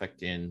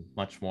trafficked in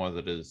much more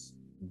that is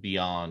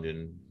beyond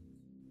and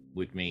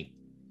would make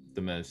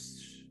the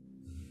most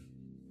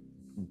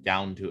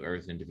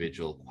down-to-earth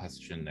individual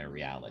question their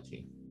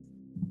reality.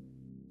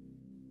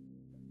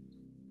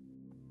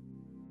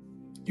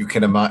 You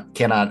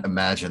cannot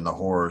imagine the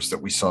horrors that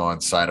we saw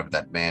inside of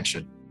that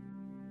mansion.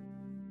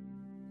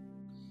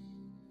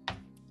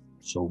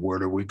 So where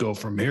do we go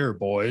from here,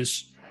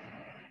 boys?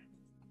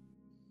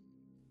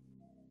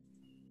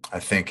 I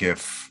think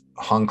if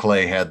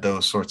Hunkley had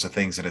those sorts of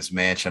things in his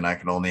mansion, I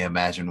can only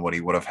imagine what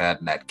he would have had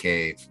in that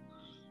cave.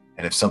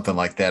 And if something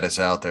like that is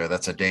out there,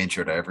 that's a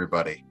danger to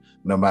everybody,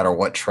 no matter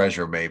what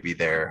treasure may be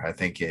there. I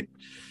think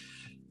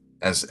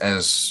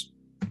as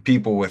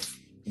people with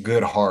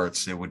good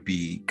hearts, it would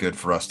be good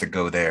for us to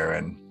go there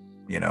and,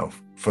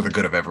 for the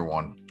good of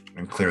everyone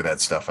and clear that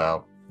stuff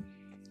out.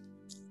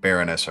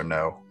 Baroness or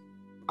no.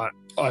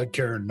 I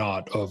care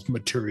not of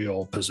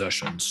material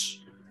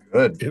possessions.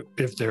 Good.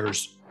 If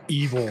there's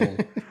evil,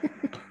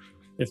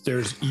 if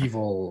there's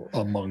evil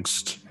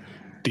amongst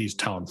these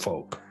town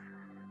folk,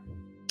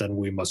 then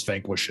we must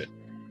vanquish it.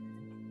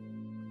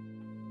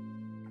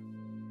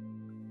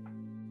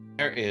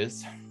 There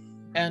is.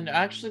 And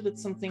actually,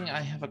 that's something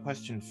I have a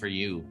question for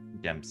you,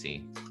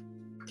 Dempsey.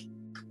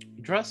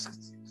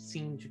 Drusks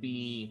seem to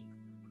be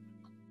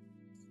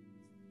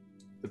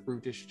the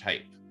brutish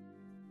type.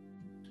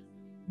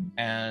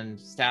 And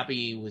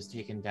Stabby was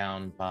taken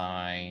down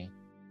by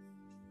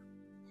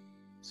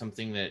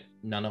something that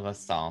none of us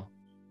saw.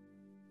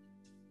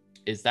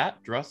 Is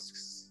that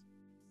Drusk's?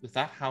 Is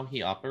that how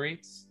he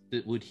operates?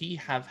 Would he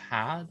have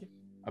had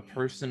a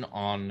person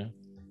on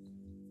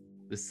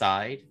the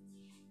side?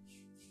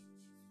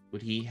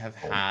 Would he have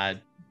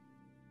had...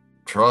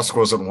 Trusk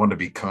wasn't one to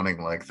be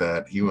cunning like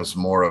that. He was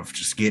more of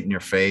just get in your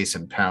face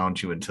and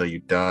pound you until you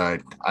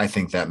died. I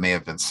think that may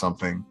have been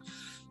something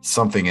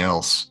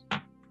else.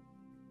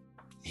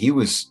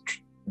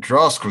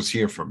 Drusk was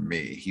here for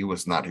me. He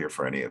was not here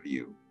for any of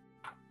you.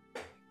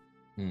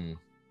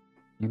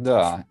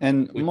 Yeah,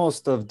 and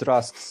most of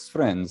Drusk's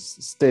friends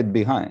stayed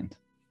behind.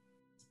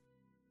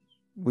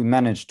 We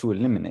managed to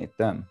eliminate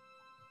them.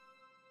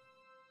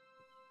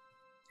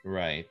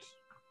 Right.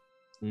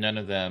 None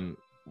of them.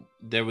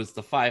 There was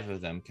the 5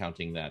 of them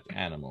counting that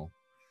animal.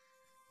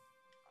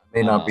 I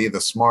may not be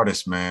the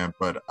smartest man,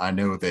 but I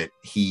know that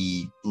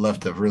he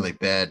left a really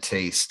bad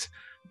taste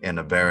in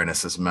the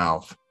Baroness's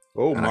mouth.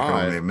 Oh, and my. I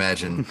can only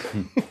imagine.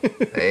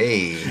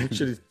 Hey.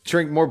 Should have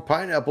drank more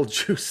pineapple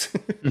juice.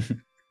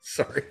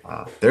 Sorry.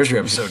 There's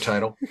your episode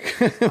title.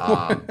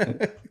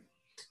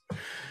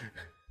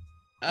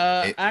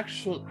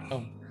 Actually,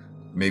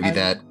 maybe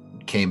that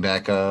came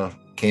back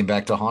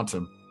to haunt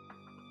him.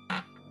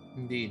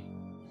 Indeed.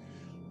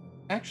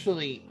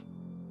 Actually,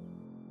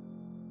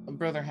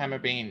 Brother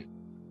Hammerbane,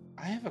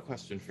 I have a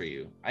question for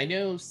you. I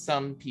know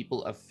some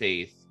people of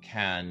faith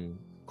can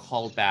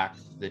call back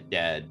the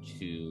dead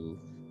to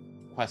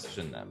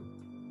question them.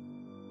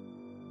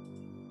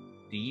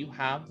 Do you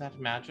have that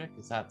magic?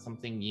 Is that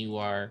something you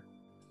are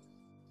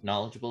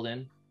knowledgeable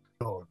in?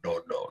 No.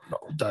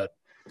 That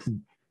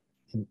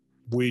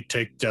we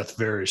take death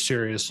very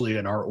seriously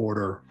in our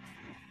order,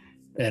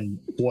 and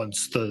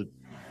once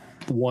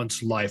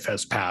life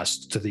has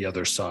passed to the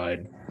other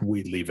side,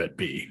 we leave it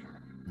be.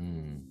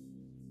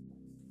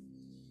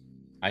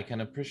 I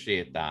can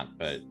appreciate that,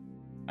 but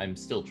I'm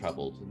still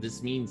troubled.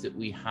 This means that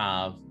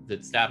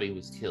that Stabby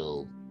was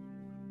killed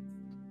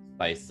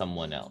by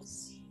someone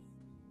else.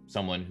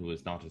 Someone who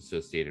was not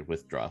associated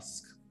with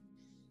Drusk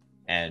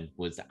and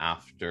was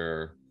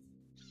after...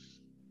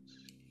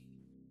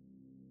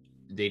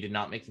 They did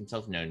not make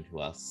themselves known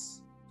to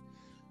us.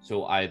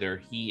 So either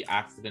he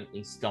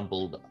accidentally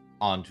stumbled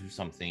onto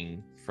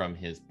something from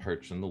his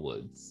perch in the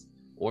woods,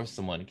 or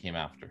someone came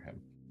after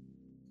him.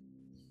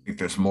 I think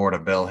there's more to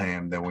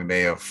Belham than we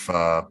may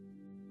have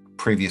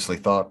previously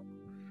thought.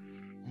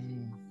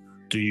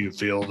 Do you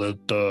feel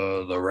that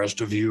the rest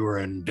of you are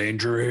in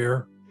danger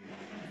here?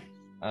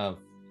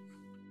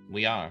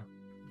 We are,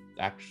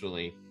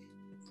 actually.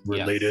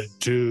 Related yes.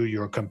 to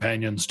your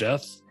companion's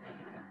death?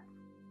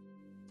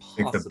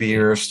 Like the Possibly.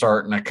 beer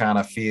starting to kind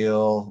of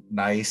feel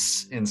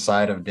nice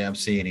inside of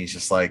Dempsey, and he's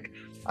just like,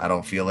 I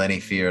don't feel any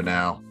fear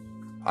now.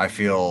 I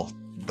feel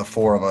the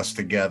four of us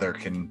together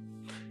can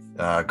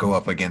go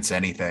up against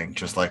anything,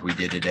 just like we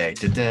did today.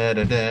 As you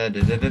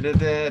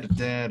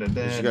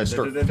guys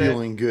start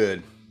feeling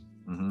good,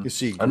 Mhm. you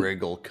see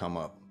Griggle come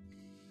up.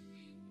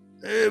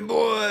 Hey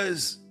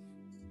boys,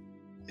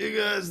 you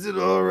guys did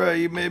all right.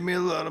 You made me a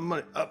lot of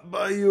money. I'll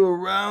buy you a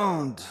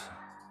round.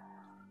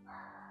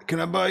 Can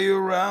I buy you a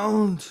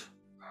round?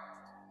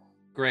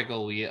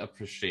 Gregor, we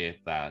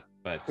appreciate that,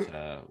 but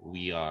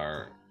we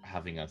are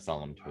having a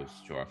solemn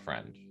toast to our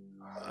friend.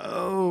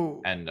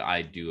 Oh, And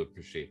I do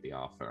appreciate the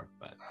offer,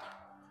 but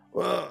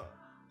well,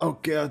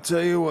 okay, I'll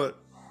tell you what.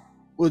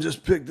 We'll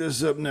just pick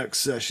this up next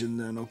session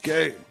then,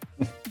 okay?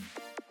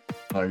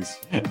 Nice.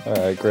 All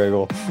right,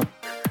 Gregor.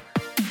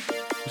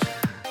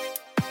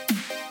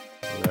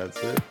 That's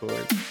it,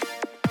 boys.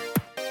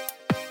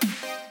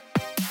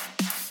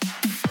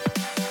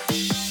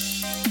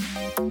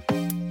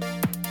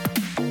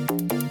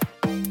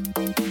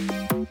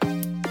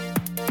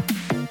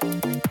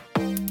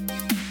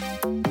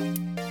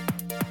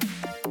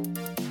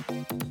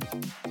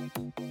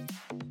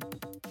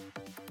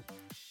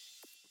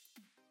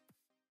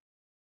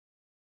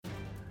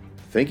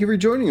 Thank you for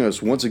joining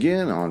us once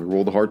again on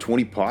Roll the Hard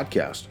 20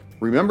 podcast.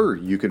 Remember,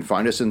 you can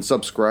find us and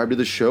subscribe to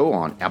the show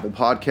on Apple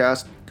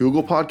Podcasts,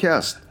 Google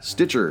Podcasts,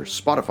 Stitcher,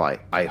 Spotify,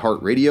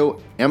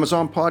 iHeartRadio,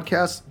 Amazon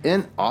Podcasts,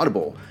 and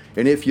Audible.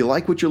 And if you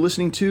like what you're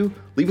listening to,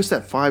 leave us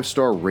that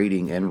 5-star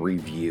rating and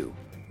review.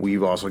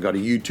 We've also got a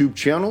YouTube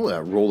channel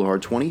at Roll the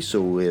Hard 20,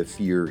 so if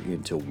you're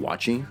into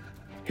watching,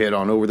 head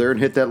on over there and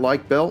hit that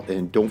like bell,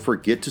 and don't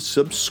forget to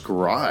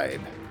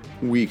subscribe.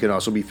 We can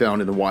also be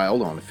found in the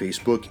wild on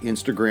Facebook,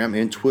 Instagram,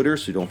 and Twitter,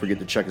 so don't forget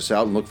to check us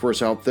out and look for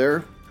us out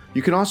there.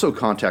 You can also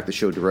contact the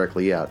show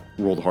directly at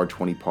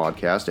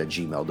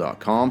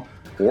rollthehard20podcast@gmail.com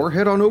or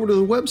head on over to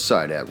the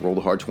website at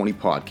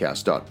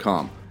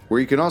rollthehard20podcast.com, where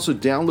you can also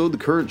download the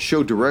current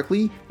show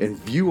directly and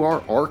view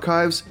our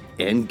archives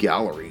and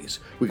galleries.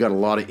 We got a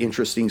lot of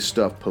interesting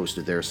stuff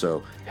posted there,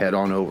 so head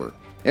on over.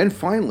 And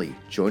finally,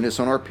 join us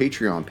on our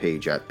Patreon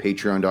page at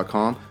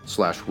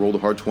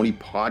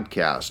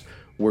patreon.com/rollthehard20podcast,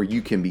 where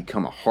you can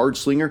become a hard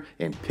slinger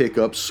and pick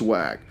up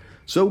swag.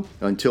 So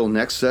until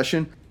next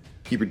session,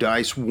 keep your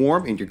dice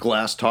warm and your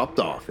glass topped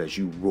off as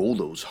you roll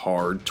those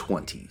hard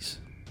 20s.